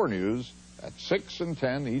Big 4 News at 6 and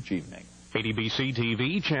 10 each evening. ADBC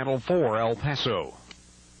TV, Channel 4, El Paso.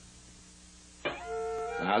 So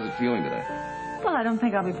how's it feeling today? Well, I don't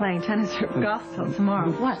think I'll be playing tennis or golf till tomorrow.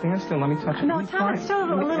 What? Stand still, let me touch it. No, Tom, it's still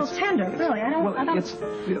a little tender, really. I don't...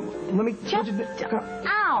 Let me...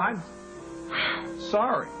 Ow! I'm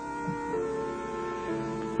sorry.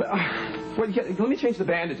 Let me change the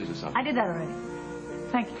bandages or something. I did that already.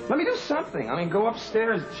 Thank you. Let me do something. I mean, go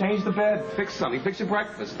upstairs, change the bed, fix something, fix your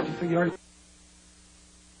breakfast. You already...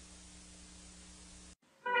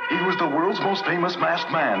 He was the world's most famous masked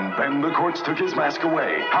man. Then the courts took his mask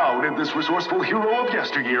away. How did this resourceful hero of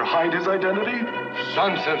yesteryear hide his identity?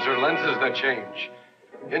 Sun sensor lenses that change.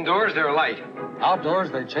 Indoors, they're light.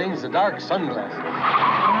 Outdoors, they change the dark sunglasses.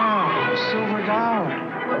 Oh, silver dollar.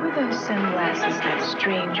 What were those sunglasses that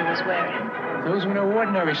stranger was wearing? Those were no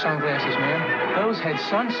ordinary sunglasses, ma'am. Those had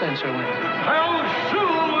sun sensor lenses.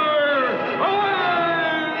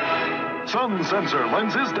 Sun sensor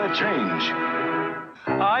lenses that change.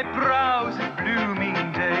 I browse at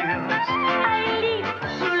Bloomingdale's. I leap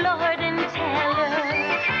through Lord and Taylor.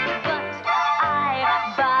 But I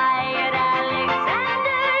buy at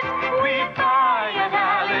Alexander's. We buy at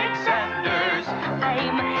Alexander's.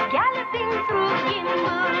 I'm galloping through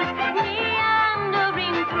Gimbel's,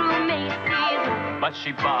 meandering through Macy's. But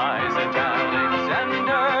she buys at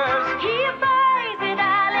Alexander's. He buys at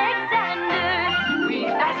Alexander's. We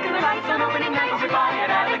bask in the lights on opening night. We buy at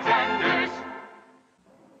Alexander's.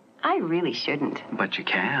 I really shouldn't. But you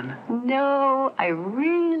can. No, I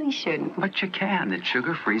really shouldn't. But you can. It's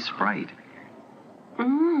sugar-free Sprite.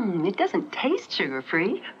 It doesn't taste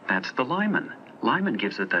sugar-free. That's the Lyman. Lyman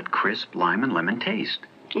gives it that crisp lime and lemon taste.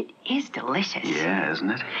 It is delicious. Yeah, isn't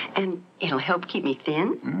it? And it'll help keep me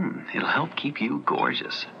thin. It'll help keep you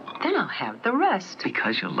gorgeous. Then I'll have the rest.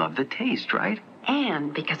 Because you love the taste, right?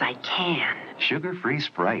 And because I can. Sugar-free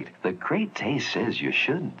Sprite. The great taste says you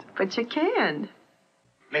shouldn't. But you can.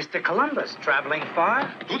 Mr. Columbus, traveling far?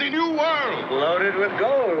 To the New World. Loaded with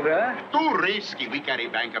gold, huh? Too risky. We carry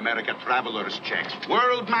Bank America traveler's checks.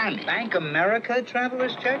 World money. Bank America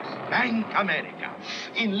traveler's checks? Bank America.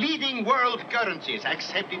 In leading world currencies,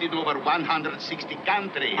 accepted in over 160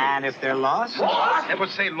 countries. And if they're lost? Lost? Never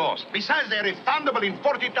say lost. Besides, they're refundable in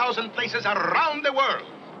 40,000 places around the world.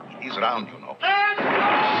 It is round, you know.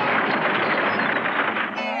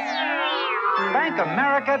 Bank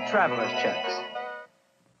America traveler's checks.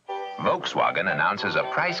 Volkswagen announces a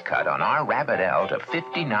price cut on our Rabbit L to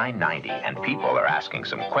 $59.90, and people are asking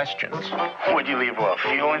some questions. Would you leave a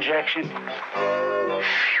fuel injection?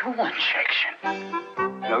 Fuel injection?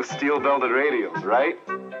 No steel-belted radials, right?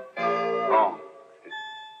 Wrong.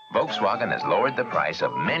 Volkswagen has lowered the price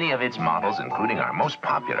of many of its models, including our most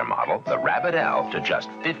popular model, the Rabbit L, to just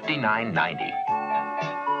 $59.90.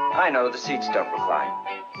 I know, the seats don't recline.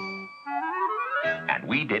 And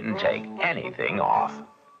we didn't take anything off.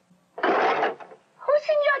 Who's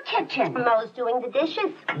in your kitchen? Mo's doing the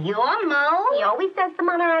dishes. You're Mo? He always does them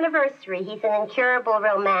on our anniversary. He's an incurable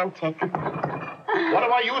romantic. What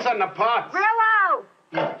do I use on the pots? Brillo!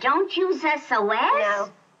 You don't use SOS? No.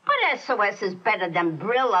 But SOS is better than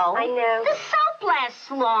Brillo. I know. The soap lasts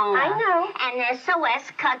longer. I know. And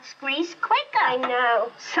SOS cuts grease quicker. I know.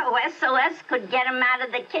 So SOS could get him out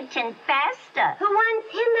of the kitchen faster. Who wants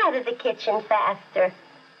him out of the kitchen faster?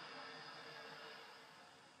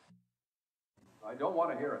 I don't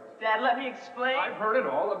want to hear it. Dad, let me explain. I've heard it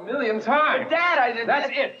all a million times. Dad, I didn't... That's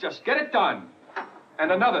it. Just get it done.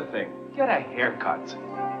 And another thing, get a haircut.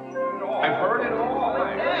 I've heard it all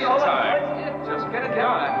a million times. Just get it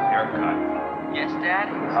done. Haircut. Yes,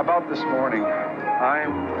 Daddy? How about this morning?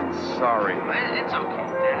 I'm sorry. It's okay,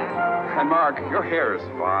 Dad. And Mark, your hair is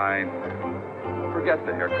fine. Forget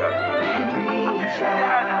the haircut.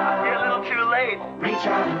 Dad, you're a little too late. Reach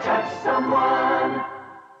out and touch someone.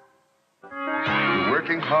 You're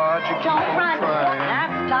working hard, you keep on trying.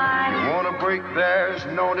 That's time. You want to break, there's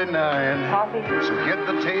no denying. Coffee. So get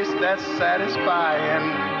the taste that's satisfying.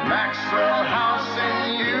 Maxwell House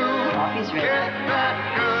and you. Coffee's ready. Get that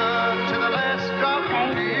good to the last drop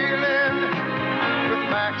feeling. With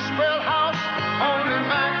Maxwell House, only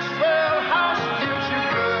Maxwell House gives you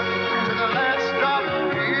good to the last drop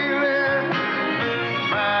feeling.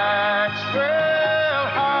 Maxwell.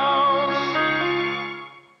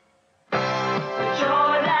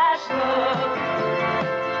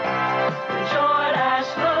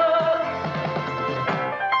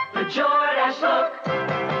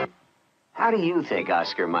 How do you think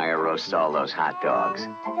Oscar Mayer roasts all those hot dogs?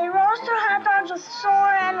 They roast their hot dogs with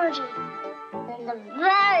solar energy. In the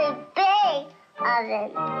very big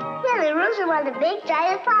oven. Yeah, they roast them on the big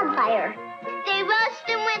giant bonfire. They roast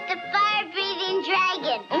them with the fire-breathing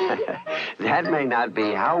dragon. That may not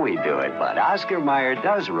be how we do it, but Oscar Mayer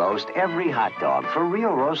does roast every hot dog for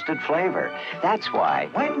real roasted flavor. That's why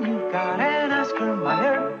When you've got an Oscar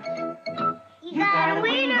Mayer, you got a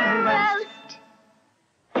wiener roast.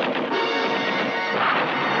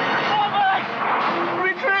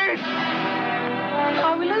 Retreat!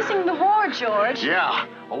 Are we losing the war, George? Yeah,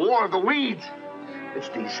 a war of the weeds. It's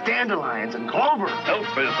these dandelions and clover. Help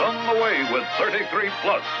is on the way with 33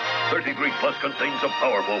 Plus. 33 Plus contains a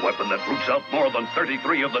powerful weapon that roots out more than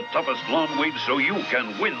 33 of the toughest lawn weeds so you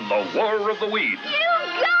can win the war of the weeds. You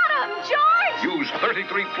got him, George! Use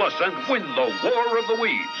 33 Plus and win the war of the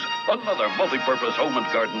weeds. Another multi-purpose home and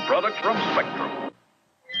garden product from Spectrum.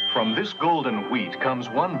 From this golden wheat comes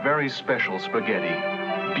one very special spaghetti,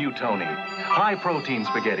 Butoni. High-protein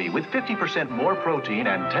spaghetti with 50% more protein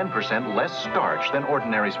and 10% less starch than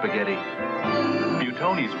ordinary spaghetti.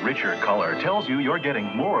 Butoni's richer color tells you you're getting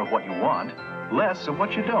more of what you want, less of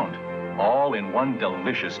what you don't. All in one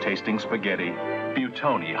delicious-tasting spaghetti.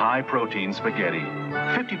 Butoni high-protein spaghetti.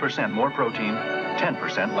 50% more protein,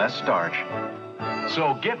 10% less starch.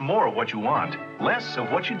 So get more of what you want, less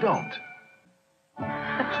of what you don't.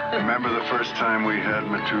 Remember the first time we had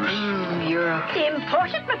Matus? Europe.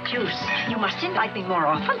 Imported Matus. You must invite me more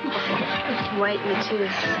often. It's white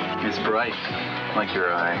Matus. It's bright, like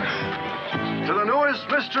your eyes. To the newest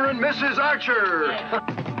Mr. and Mrs. Archer.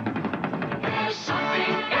 There's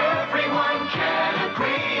something everyone can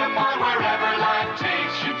agree upon wherever life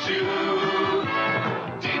takes you to.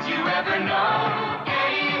 Did you ever know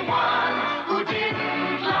anyone who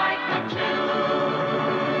didn't like Matus?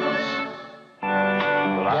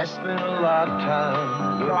 Well, I spent a lot of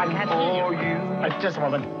time looking for you. Just a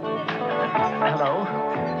moment. Hello?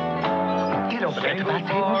 Get over there to that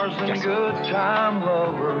Bars table. and good time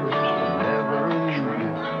lovers never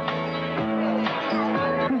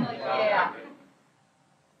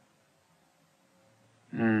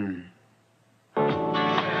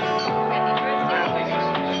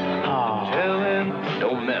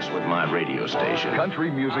Don't mess with my radio station.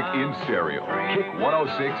 Country music in stereo. Kick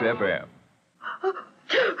 106 FM.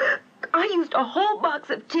 I used a whole box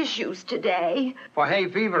of tissues today. For hay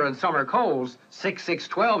fever and summer colds,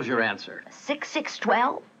 6612's your answer.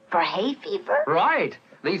 6612 for hay fever? Right.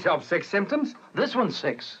 These help 6 symptoms. This one's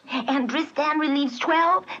 6. And Dristan relieves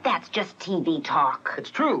 12? That's just TV talk.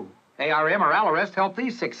 It's true. ARM or Allerest help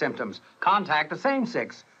these 6 symptoms. Contact the same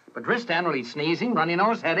 6. But Dristan relieves sneezing, runny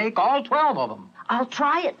nose, headache, all 12 of them. I'll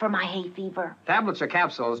try it for my hay fever. Tablets or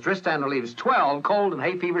capsules, Dristan relieves 12 cold and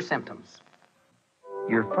hay fever symptoms.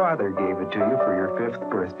 Your father gave it to you for your 5th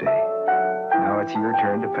birthday. Now it's your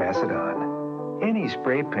turn to pass it on. Any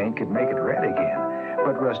spray paint could make it red again,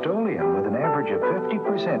 but Rust-Oleum, with an average of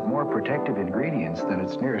 50% more protective ingredients than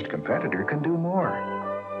its nearest competitor, can do more.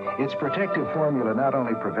 Its protective formula not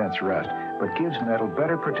only prevents rust, but gives metal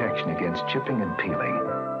better protection against chipping and peeling.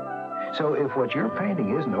 So if what you're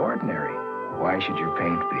painting isn't ordinary, why should your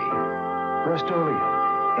paint be?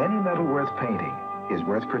 Rust-Oleum. Any metal worth painting is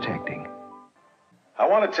worth protecting. I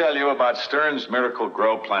want to tell you about Stern's Miracle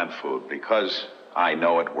Grow plant food because I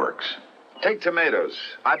know it works. Take tomatoes.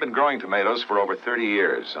 I've been growing tomatoes for over 30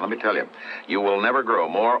 years, and let me tell you, you will never grow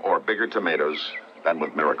more or bigger tomatoes than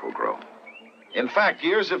with Miracle Grow. In fact,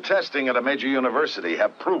 years of testing at a major university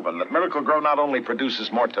have proven that Miracle Grow not only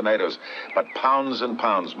produces more tomatoes, but pounds and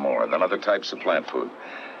pounds more than other types of plant food.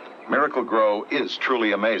 Miracle Grow is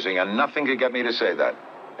truly amazing, and nothing could get me to say that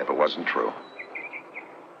if it wasn't true.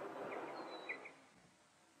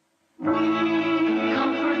 We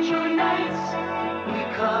comfort your nights, we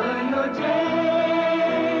color your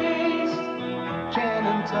days.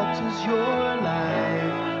 Canon touches your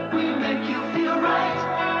life, we make you feel right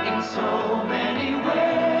in so many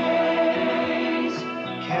ways.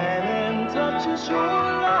 Canon touches your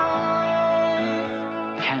life.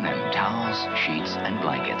 Canon towels, sheets, and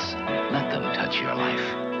blankets. Let them touch your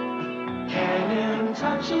life. Canon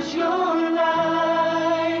touches your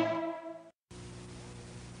life.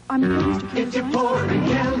 If you pour in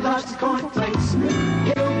Kellogg's cornflakes,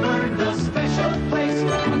 you'll burn the special place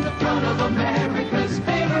on the front of America's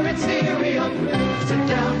favorite cereal. Sit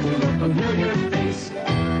down to a familiar face.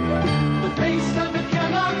 The face of the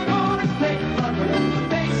Kellogg cornflake lover, the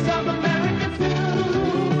face of America too.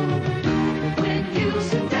 When you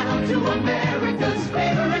sit down to America's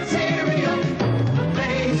favorite cereal, the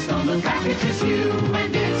face on the package is you,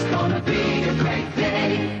 and it's gonna be a great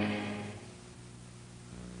day.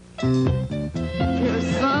 You're a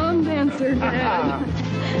song dancer, Dad.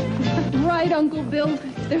 Right, Uncle Bill.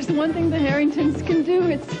 If there's one thing the Harringtons can do,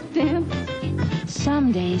 it's dance.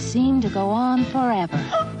 Some days seem to go on forever.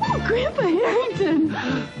 Oh, Grandpa Harrington!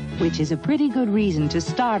 Which is a pretty good reason to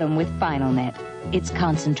start them with Final Net. It's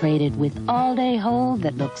concentrated with all-day hold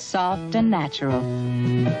that looks soft and natural.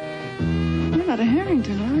 You're not a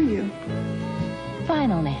Harrington, are you?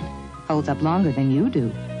 Final Net holds up longer than you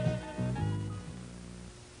do.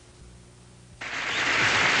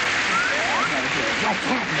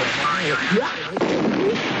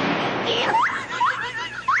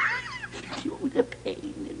 The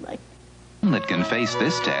pain in my... That can face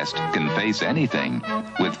this test can face anything.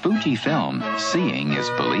 With Fujifilm, seeing is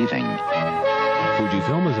believing.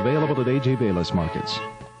 Fujifilm is available at A.J. Bayless markets.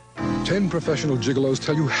 10 professional gigolos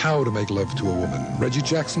tell you how to make love to a woman. Reggie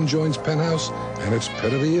Jackson joins Penthouse, and it's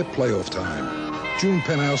Pet of the Year playoff time. June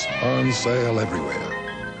Penthouse on sale everywhere.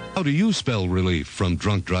 How do you spell relief from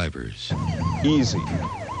drunk drivers? Easy.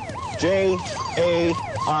 J-A-I-L.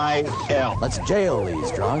 Let's jail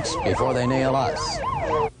these drunks before they nail us.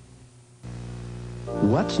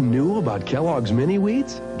 What's new about Kellogg's Mini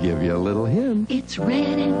Wheats? Give you a little hint. It's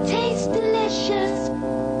red and tastes delicious.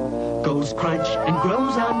 Goes crunch and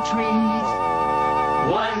grows on trees.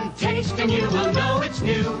 One taste and you will know it's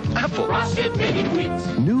new. Apple Frosted Mini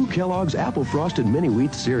Wheats. New Kellogg's Apple Frosted Mini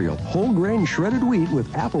Wheat cereal. Whole grain shredded wheat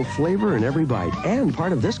with apple flavor in every bite. And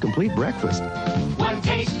part of this complete breakfast. One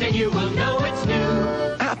taste and you will know it's new.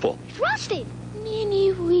 Apple. Frosted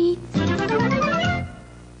Mini Wheats.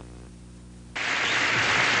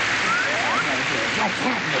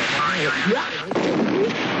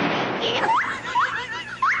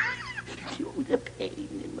 The pain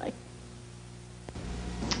in my...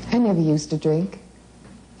 I never used to drink.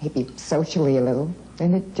 Maybe socially a little.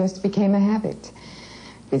 Then it just became a habit.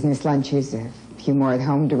 Business lunches, a few more at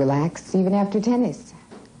home to relax, even after tennis.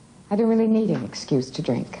 I don't really need an excuse to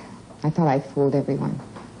drink. I thought I fooled everyone.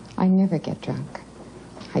 I never get drunk.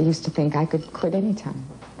 I used to think I could quit anytime.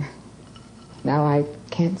 Now I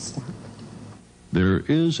can't stop. There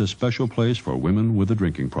is a special place for women with a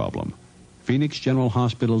drinking problem. Phoenix General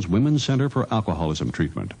Hospital's Women's Center for Alcoholism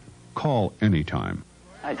Treatment. Call anytime.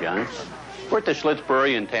 Hi, John. We're at the Schlitz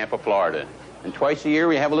Brewery in Tampa, Florida. And twice a year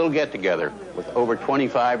we have a little get-together with over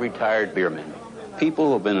 25 retired beermen. People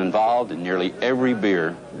who have been involved in nearly every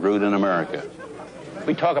beer brewed in America.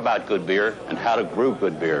 We talk about good beer and how to brew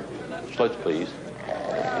good beer. Schlitz, please.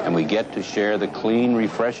 And we get to share the clean,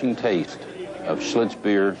 refreshing taste of Schlitz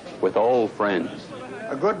beer with old friends.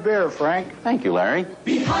 A good beer, Frank. Thank you, Larry.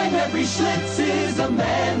 Behind every Schlitz is a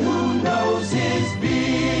man who knows his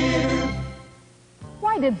beer.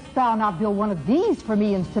 Why didst thou not build one of these for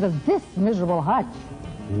me instead of this miserable hut?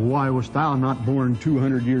 Why wast thou not born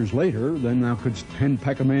 200 years later? Then thou couldst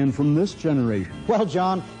henpeck a man from this generation. Well,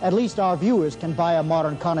 John, at least our viewers can buy a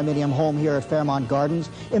modern condominium home here at Fairmont Gardens.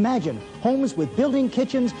 Imagine homes with built-in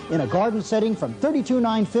kitchens in a garden setting from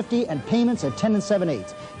 $32,950 and payments at 10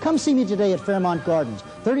 7/8. Come see me today at Fairmont Gardens,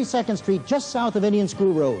 32nd Street, just south of Indian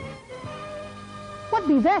School Road. What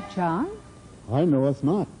be that, John? I knoweth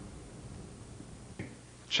not.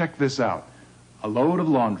 Check this out. A load of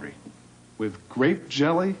laundry with grape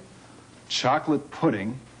jelly, chocolate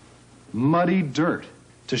pudding, muddy dirt.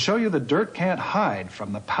 To show you the dirt can't hide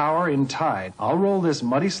from the power in Tide, I'll roll this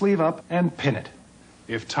muddy sleeve up and pin it.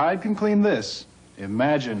 If Tide can clean this,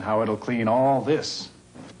 imagine how it'll clean all this.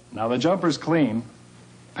 Now the jumper's clean,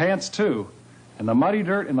 pants too, and the muddy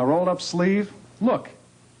dirt in the rolled up sleeve, look,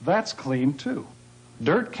 that's clean too.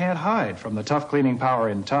 Dirt can't hide from the tough cleaning power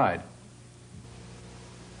in Tide.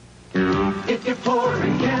 If you're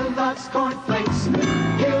pouring Kellogg's cornflakes,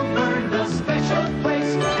 he'll burn the special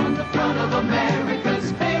place on the front of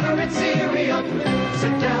America's favorite cereal.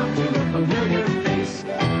 Sit down to a familiar face,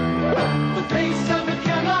 the face of a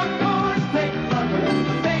Kellogg cornflake lover,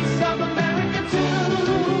 the face of America too.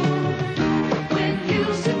 When you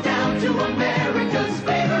sit down to America's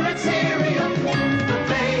favorite cereal, the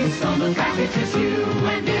face on the package is you,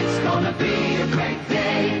 and it's gonna be a great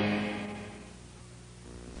day.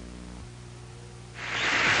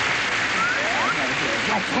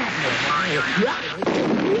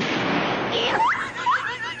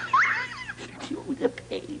 The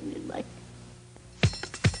pain in my...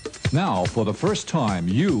 Now, for the first time,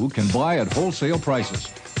 you can buy at wholesale prices.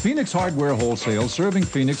 Phoenix Hardware Wholesale, serving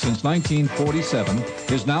Phoenix since 1947,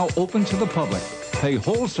 is now open to the public. Pay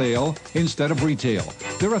wholesale instead of retail.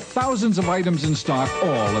 There are thousands of items in stock,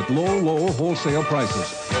 all at low wholesale prices.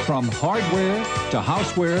 From hardware to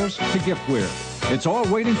housewares to giftware. It's all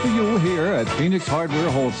waiting for you here at Phoenix Hardware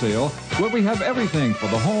Wholesale, where we have everything for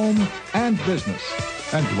the home and business,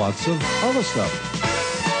 and lots of other stuff.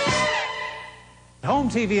 Home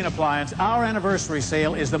TV and Appliance, our anniversary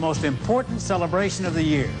sale is the most important celebration of the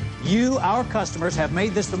year. You, our customers, have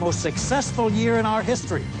made this the most successful year in our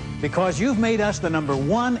history. Because you've made us the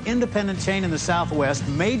 #1 independent chain in the Southwest,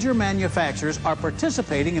 major manufacturers are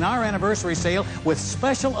participating in our anniversary sale with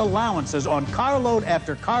special allowances on carload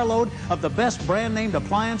after carload of the best brand-named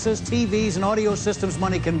appliances, TVs, and audio systems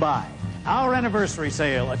money can buy. Our anniversary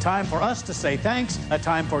sale, a time for us to say thanks, a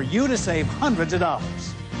time for you to save hundreds of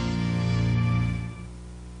dollars.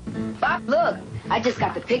 Bob, look, I just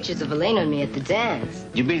got the pictures of Elaine and me at the dance.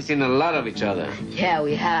 You've been seeing a lot of each other. Yeah,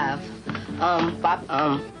 we have.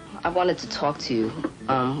 Bob, I wanted to talk to you.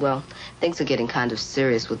 Well, things are getting kind of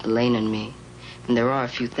serious with Elaine and me. And there are a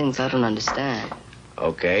few things I don't understand.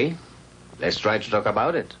 Okay. Let's try to talk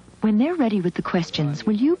about it. When they're ready with the questions,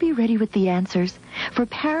 will you be ready with the answers? For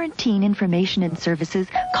parent-teen information and services,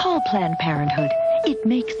 call Planned Parenthood. It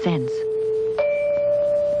makes sense.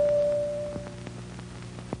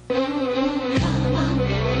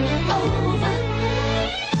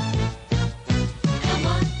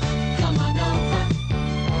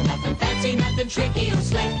 Nothing tricky or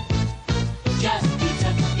slick. Just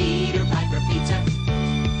pizza, Peter Piper pizza.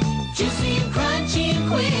 Juicy and crunchy and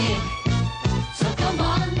quick. So come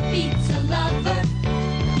on, pizza lover.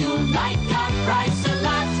 You'll like our price a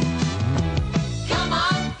lot. Come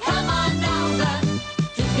on over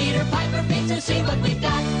to Peter Piper Pizza. See what we've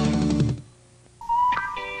got.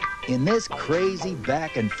 In this crazy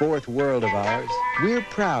back and forth world of ours, we're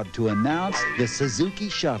proud to announce the Suzuki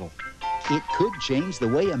Shuttle. It could change the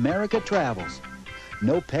way America travels.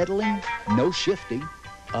 No pedaling, no shifting,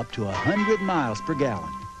 up to 100 miles per gallon.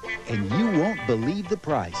 And you won't believe the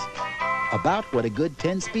price. About what a good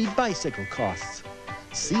 10-speed bicycle costs.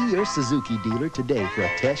 See your Suzuki dealer today for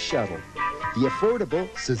a test shuttle. The affordable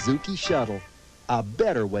Suzuki Shuttle. A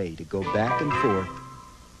better way to go back and forth.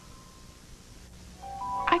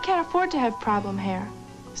 I can't afford to have problem hair.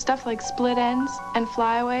 Stuff like split ends and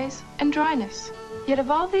flyaways and dryness. Yet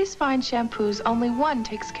of all these fine shampoos, only one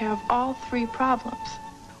takes care of all three problems.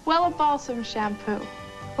 Wella Balsam Shampoo.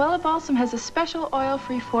 Wella Balsam has a special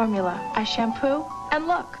oil-free formula. I shampoo, and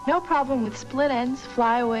look, no problem with split ends,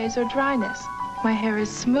 flyaways, or dryness. My hair is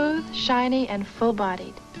smooth, shiny, and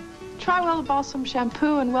full-bodied. Try Wella Balsam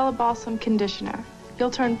Shampoo and Wella Balsam Conditioner.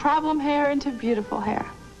 You'll turn problem hair into beautiful hair.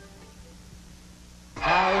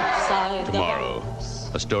 Tomorrow,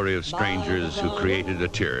 a story of strangers who created a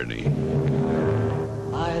tyranny.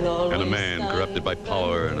 And a man corrupted by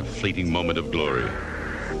power and a fleeting moment of glory.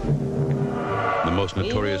 The most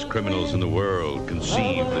notorious criminals in the world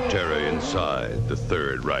conceived the terror inside the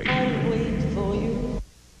Third Reich.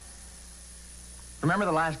 Remember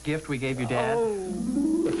the last gift we gave you, Dad?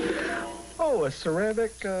 Oh, a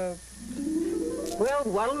ceramic, Well,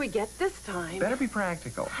 what'll we get this time? Better be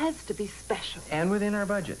practical. Has to be special. And within our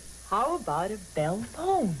budget. How about a bell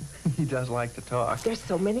phone? He does like to talk. There's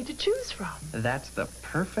so many to choose from. That's the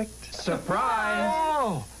perfect surprise.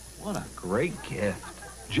 Oh, what a great gift.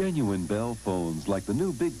 Genuine Bell phones like the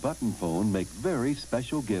new big button phone make very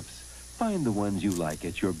special gifts. Find the ones you like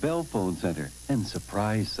at your Bell Phone Center and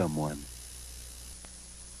surprise someone.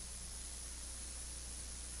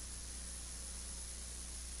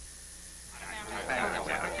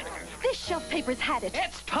 This shelf paper's had it.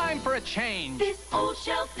 It's time for a change. This old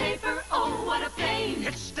shelf paper, oh, what a pain.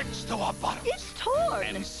 It sticks to our bottom. It's torn.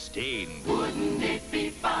 And stained. Wouldn't it be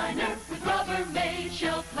finer with Rubbermaid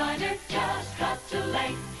shelf liner? Just cut to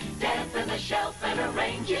length, dampen the shelf and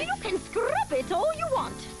arrange it. You can scrub it all you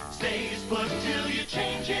want. Stays put till you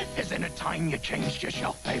change it. Isn't it time you changed your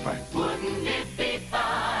shelf paper? Wouldn't it be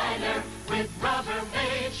finer with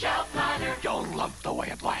Rubbermaid shelf liner? You'll love the way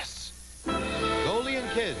it lasts. Goldie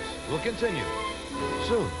and Kids will continue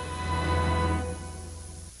soon.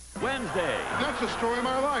 Wednesday. That's the story of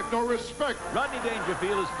my life. No respect. Rodney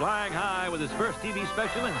Dangerfield is flying high with his first TV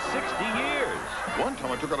special in 60 years. One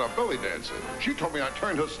time I took her to belly dancing. She told me I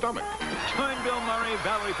turned her stomach. Join Bill Murray,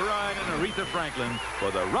 Valerie Perrine, and Aretha Franklin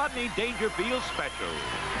for the Rodney Dangerfield special.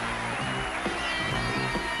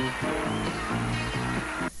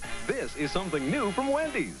 This is something new from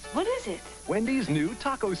Wendy's. What is it? Wendy's new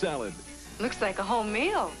taco salad. Looks like a whole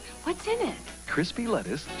meal. What's in it? Crispy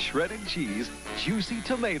lettuce, shredded cheese, juicy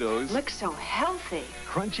tomatoes. Looks so healthy.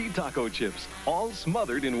 Crunchy taco chips, all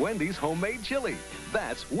smothered in Wendy's homemade chili.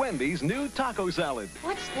 That's Wendy's new taco salad.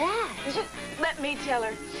 What's that? Let me tell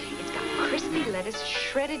her. It's got crispy lettuce,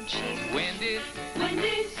 shredded cheese. Wendy's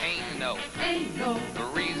ain't no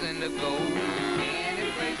reason to go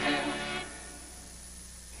anyplace else.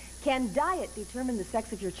 Can diet determine the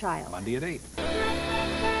sex of your child? Monday at 8.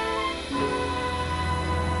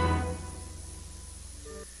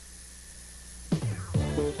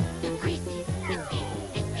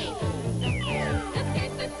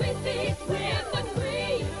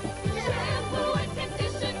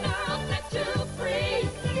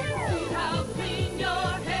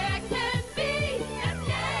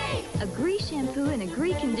 Shampoo and a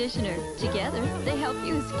Agree conditioner. Together, they help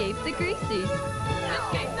you escape the greases.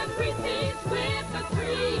 Escape the greases with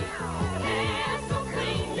Agree. Hair so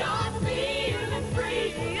clean, you're feeling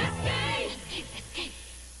free. Escape.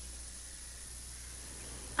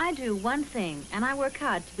 I do one thing, and I work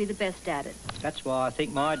hard to be the best at it. That's why I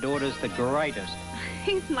think my daughter's the greatest.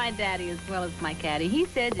 He's my daddy as well as my caddy. He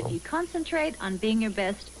says if you concentrate on being your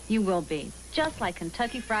best, you will be. Just like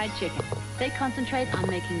Kentucky Fried Chicken. They concentrate on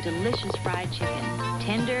making delicious fried chicken.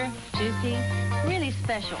 Tender, juicy, really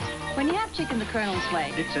special. When you have chicken the Colonel's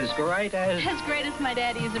way. It's as great as... As great as my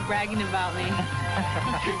daddy is at bragging about me.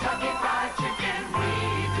 Kentucky Fried Chicken, we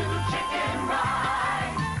do chicken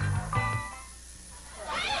right.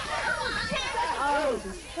 Oh,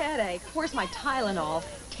 this headache. Where's my Tylenol?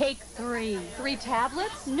 Take 3. 3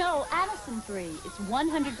 tablets? No, Anacin 3. It's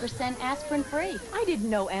 100% aspirin-free. I didn't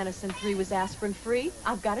know Anacin 3 was aspirin-free.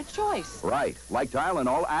 I've got a choice. Right. Like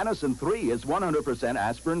Tylenol, Anacin 3 is 100%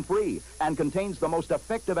 aspirin-free and contains the most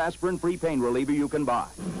effective aspirin-free pain reliever you can buy.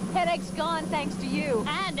 Headache's gone thanks to you.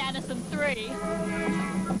 And Anacin 3.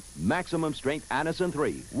 Maximum strength Anacin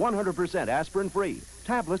 3, 100% aspirin-free,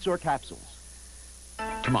 tablets or capsules.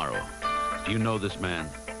 Tomorrow, do you know this man?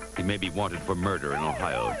 He may be wanted for murder in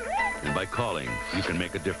Ohio. And by calling, you can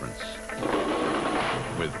make a difference.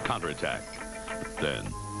 With Counterattack. Then,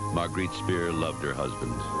 Marguerite Spear loved her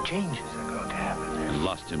husband. Changes are going to happen. And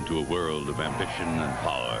lost him to a world of ambition and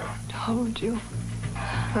power. Told you.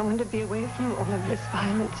 I want to be away from all of this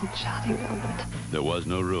violence and shouting over it. There was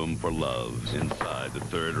no room for love inside the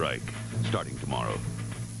Third Reich. Starting tomorrow.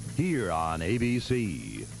 Here on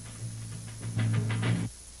ABC.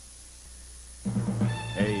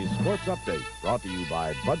 A sports update brought to you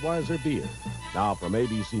by Budweiser Beer. Now from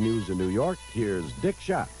ABC News in New York, here's Dick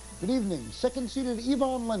Schaff. Good evening. Second-seeded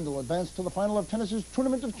Yvonne Lendl advanced to the final of tennis's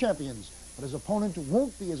Tournament of Champions, but his opponent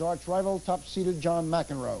won't be his arch-rival, top-seeded John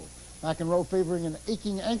McEnroe. McEnroe, favoring an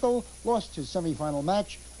aching ankle, lost his semifinal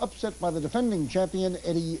match, upset by the defending champion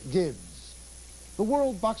Eddie Gibbs. The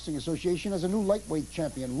World Boxing Association has a new lightweight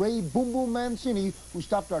champion, Ray Boom Boom Mancini, who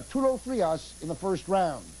stopped Arturo Frias in the first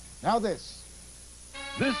round. Now this.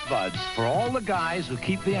 This Bud's for all the guys who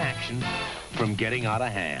keep the action from getting out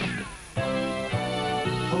of hand.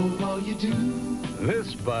 Oh, all you do.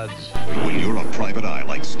 This Bud's... When you're a private eye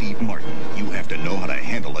like Steve Martin, you have to know how to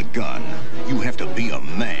handle a gun. You have to be a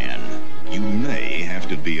man. You may have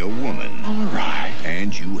to be a woman. All right.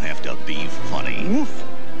 And you have to be funny. Woof.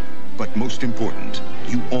 But most important,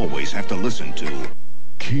 you always have to listen to...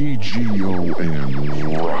 KGON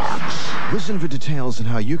rocks. Listen for details on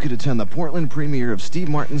how you could attend the Portland premiere of Steve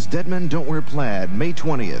Martin's Dead Men Don't Wear Plaid, May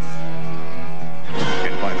 20th.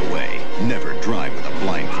 And by the way, never drive with a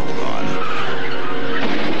blindfold on.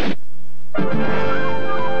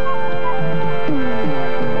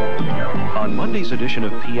 On Monday's edition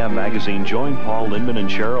of PM Magazine, join Paul Lindman and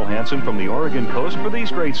Cheryl Hansen from the Oregon coast for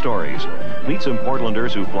these great stories. Meet some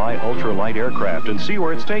Portlanders who fly ultralight aircraft and see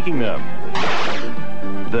where it's taking them.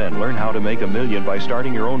 Then learn how to make $1 million by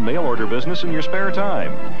starting your own mail order business in your spare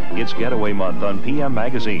time. It's Getaway Month on PM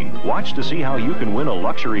Magazine. Watch to see how you can win a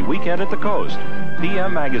luxury weekend at the coast.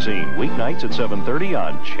 PM Magazine, weeknights at 7:30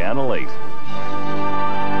 on Channel 8.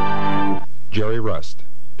 Jerry Rust,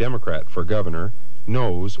 Democrat for governor,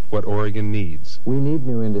 knows what Oregon needs. We need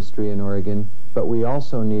new industry in Oregon, but we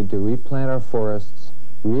also need to replant our forests,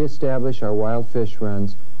 reestablish our wild fish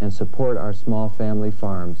runs, and support our small family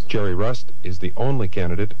farms. Jerry Rust is the only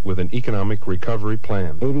candidate with an economic recovery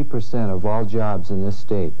plan. 80% of all jobs in this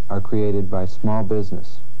state are created by small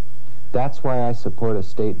business. That's why I support a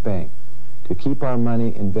state bank, to keep our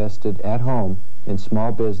money invested at home in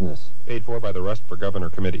small business. Paid for by the Rust for Governor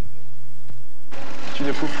Committee. Tu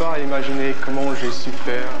ne peux pas imaginer comment j'ai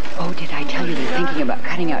souffert. Oh, did I tell you they're thinking about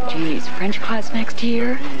cutting out Jamie's French class next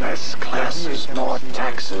year? Less classes, more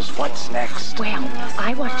taxes. What's next? Well,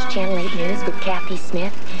 I watched Channel 8 News with Kathy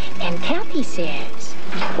Smith, and Kathy says...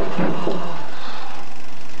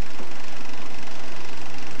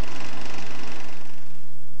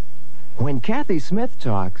 When Kathy Smith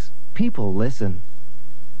talks, people listen.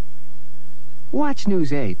 Watch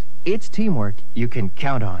News 8. It's teamwork you can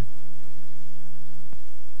count on.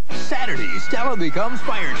 Saturday, Stella becomes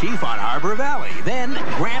fire chief on Harbor Valley. Then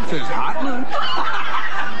Gramps' hot loot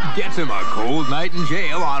gets him a cold night in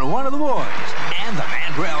jail on one of the boys. And the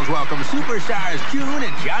Mandrells welcome superstars June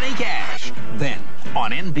and Johnny Cash. Then,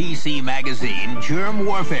 on NBC Magazine, Germ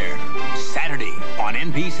Warfare. Saturday on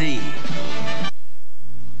NBC.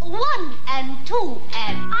 1 and 2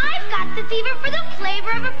 and... I've got the fever for the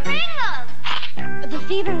flavor of a Pringles. The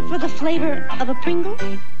fever for the flavor of a Pringle?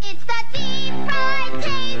 It's the deep fried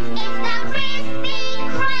taste. It's the crispy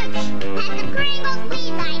crunch. And the Pringles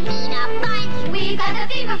we might need a bunch. We've got the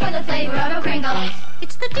fever for the flavor of a Pringle.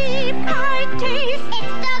 It's the deep fried taste.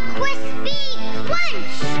 It's the crispy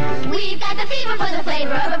crunch. We've got the fever for the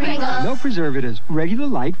flavor of a Pringle. No preservatives. Regular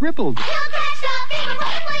light rippled. He'll catch the fever for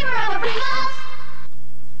the flavor of a Pringles.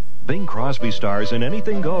 Bing Crosby stars in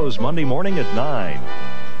Anything Goes Monday morning at 9.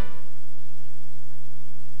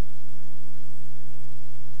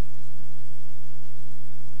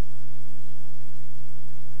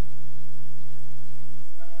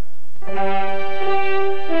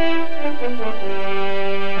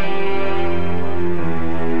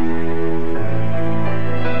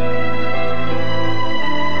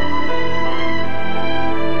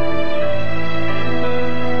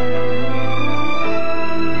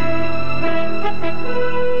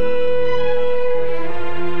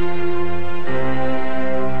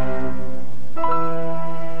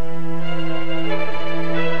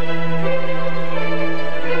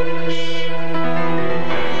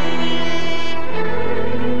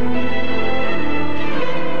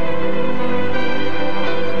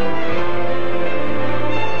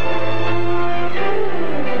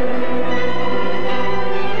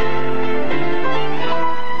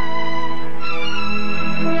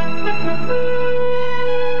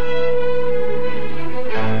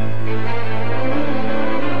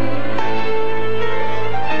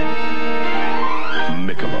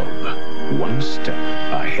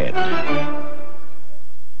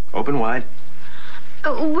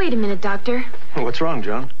 Wait a minute, Doctor. What's wrong,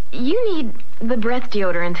 Joan? You need the breath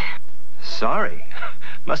deodorant. Sorry.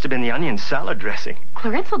 Must have been the onion salad dressing.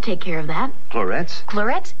 Clorette's will take care of that. Clorette's?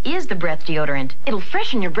 Clorette's is the breath deodorant. It'll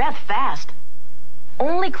freshen your breath fast.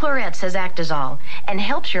 Only Clorette's has Actazol and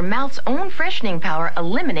helps your mouth's own freshening power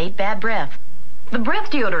eliminate bad breath. The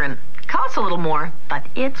breath deodorant costs a little more, but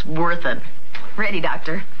it's worth it. Ready,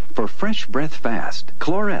 Doctor? For fresh breath fast,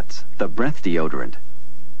 Clorette's, the breath deodorant.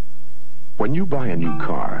 When you buy a new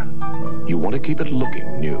car, you want to keep it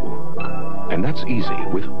looking new. And that's easy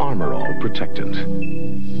with Armor All Protectant.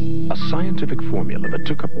 A scientific formula that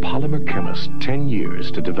took a polymer chemist 10 years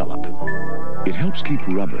to develop. It helps keep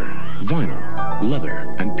rubber, vinyl,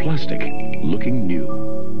 leather, and plastic looking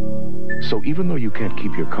new. So even though you can't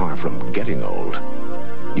keep your car from getting old,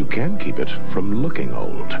 you can keep it from looking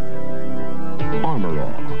old. Armor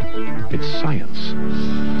All. It's science,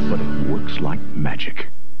 but it works like magic.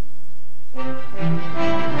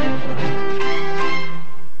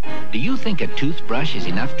 Do you think a toothbrush is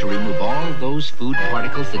enough to remove all those food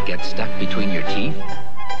particles that get stuck between your teeth?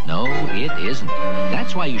 No, it isn't.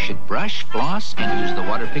 That's why you should brush, floss, and use the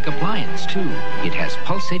Waterpick appliance, too. It has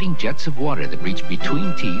pulsating jets of water that reach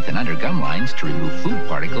between teeth and under gum lines to remove food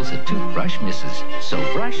particles a toothbrush misses. So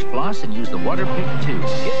brush, floss, and use the Waterpick, too.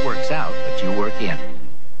 It works out, but you work in.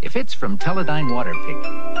 If it's from Teledyne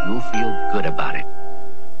Waterpick, you'll feel good about it.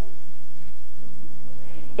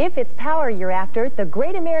 If it's power you're after, the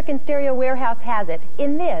Great American Stereo Warehouse has it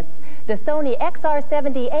in this, the Sony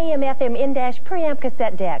XR70 AM/FM in-dash preamp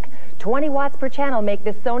cassette deck. 20 watts per channel make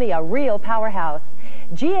this Sony a real powerhouse.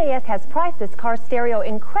 GAS has priced this car stereo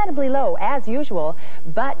incredibly low, as usual,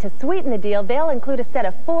 but to sweeten the deal, they'll include a set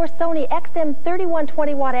of 4 Sony XM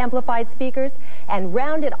 3120-watt amplified speakers and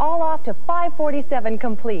round it all off to $547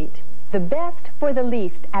 complete. The best for the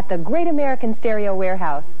least at the Great American Stereo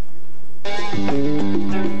Warehouse.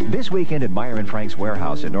 This weekend at Meyer & Frank's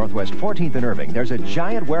Warehouse at Northwest 14th and Irving, there's a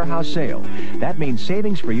giant warehouse sale. That means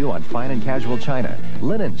savings for you on fine and casual china,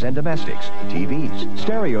 linens and domestics, TVs,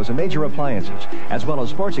 stereos and major appliances, as well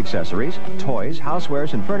as sports accessories, toys,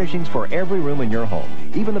 housewares, and furnishings for every room in your home,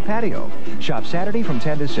 even the patio. Shop Saturday from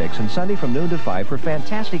 10 to 6 and Sunday from noon to 5 for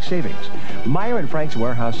fantastic savings. Meyer & Frank's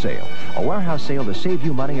Warehouse Sale, a warehouse sale to save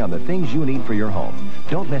you money on the things you need for your home.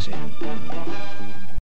 Don't miss it.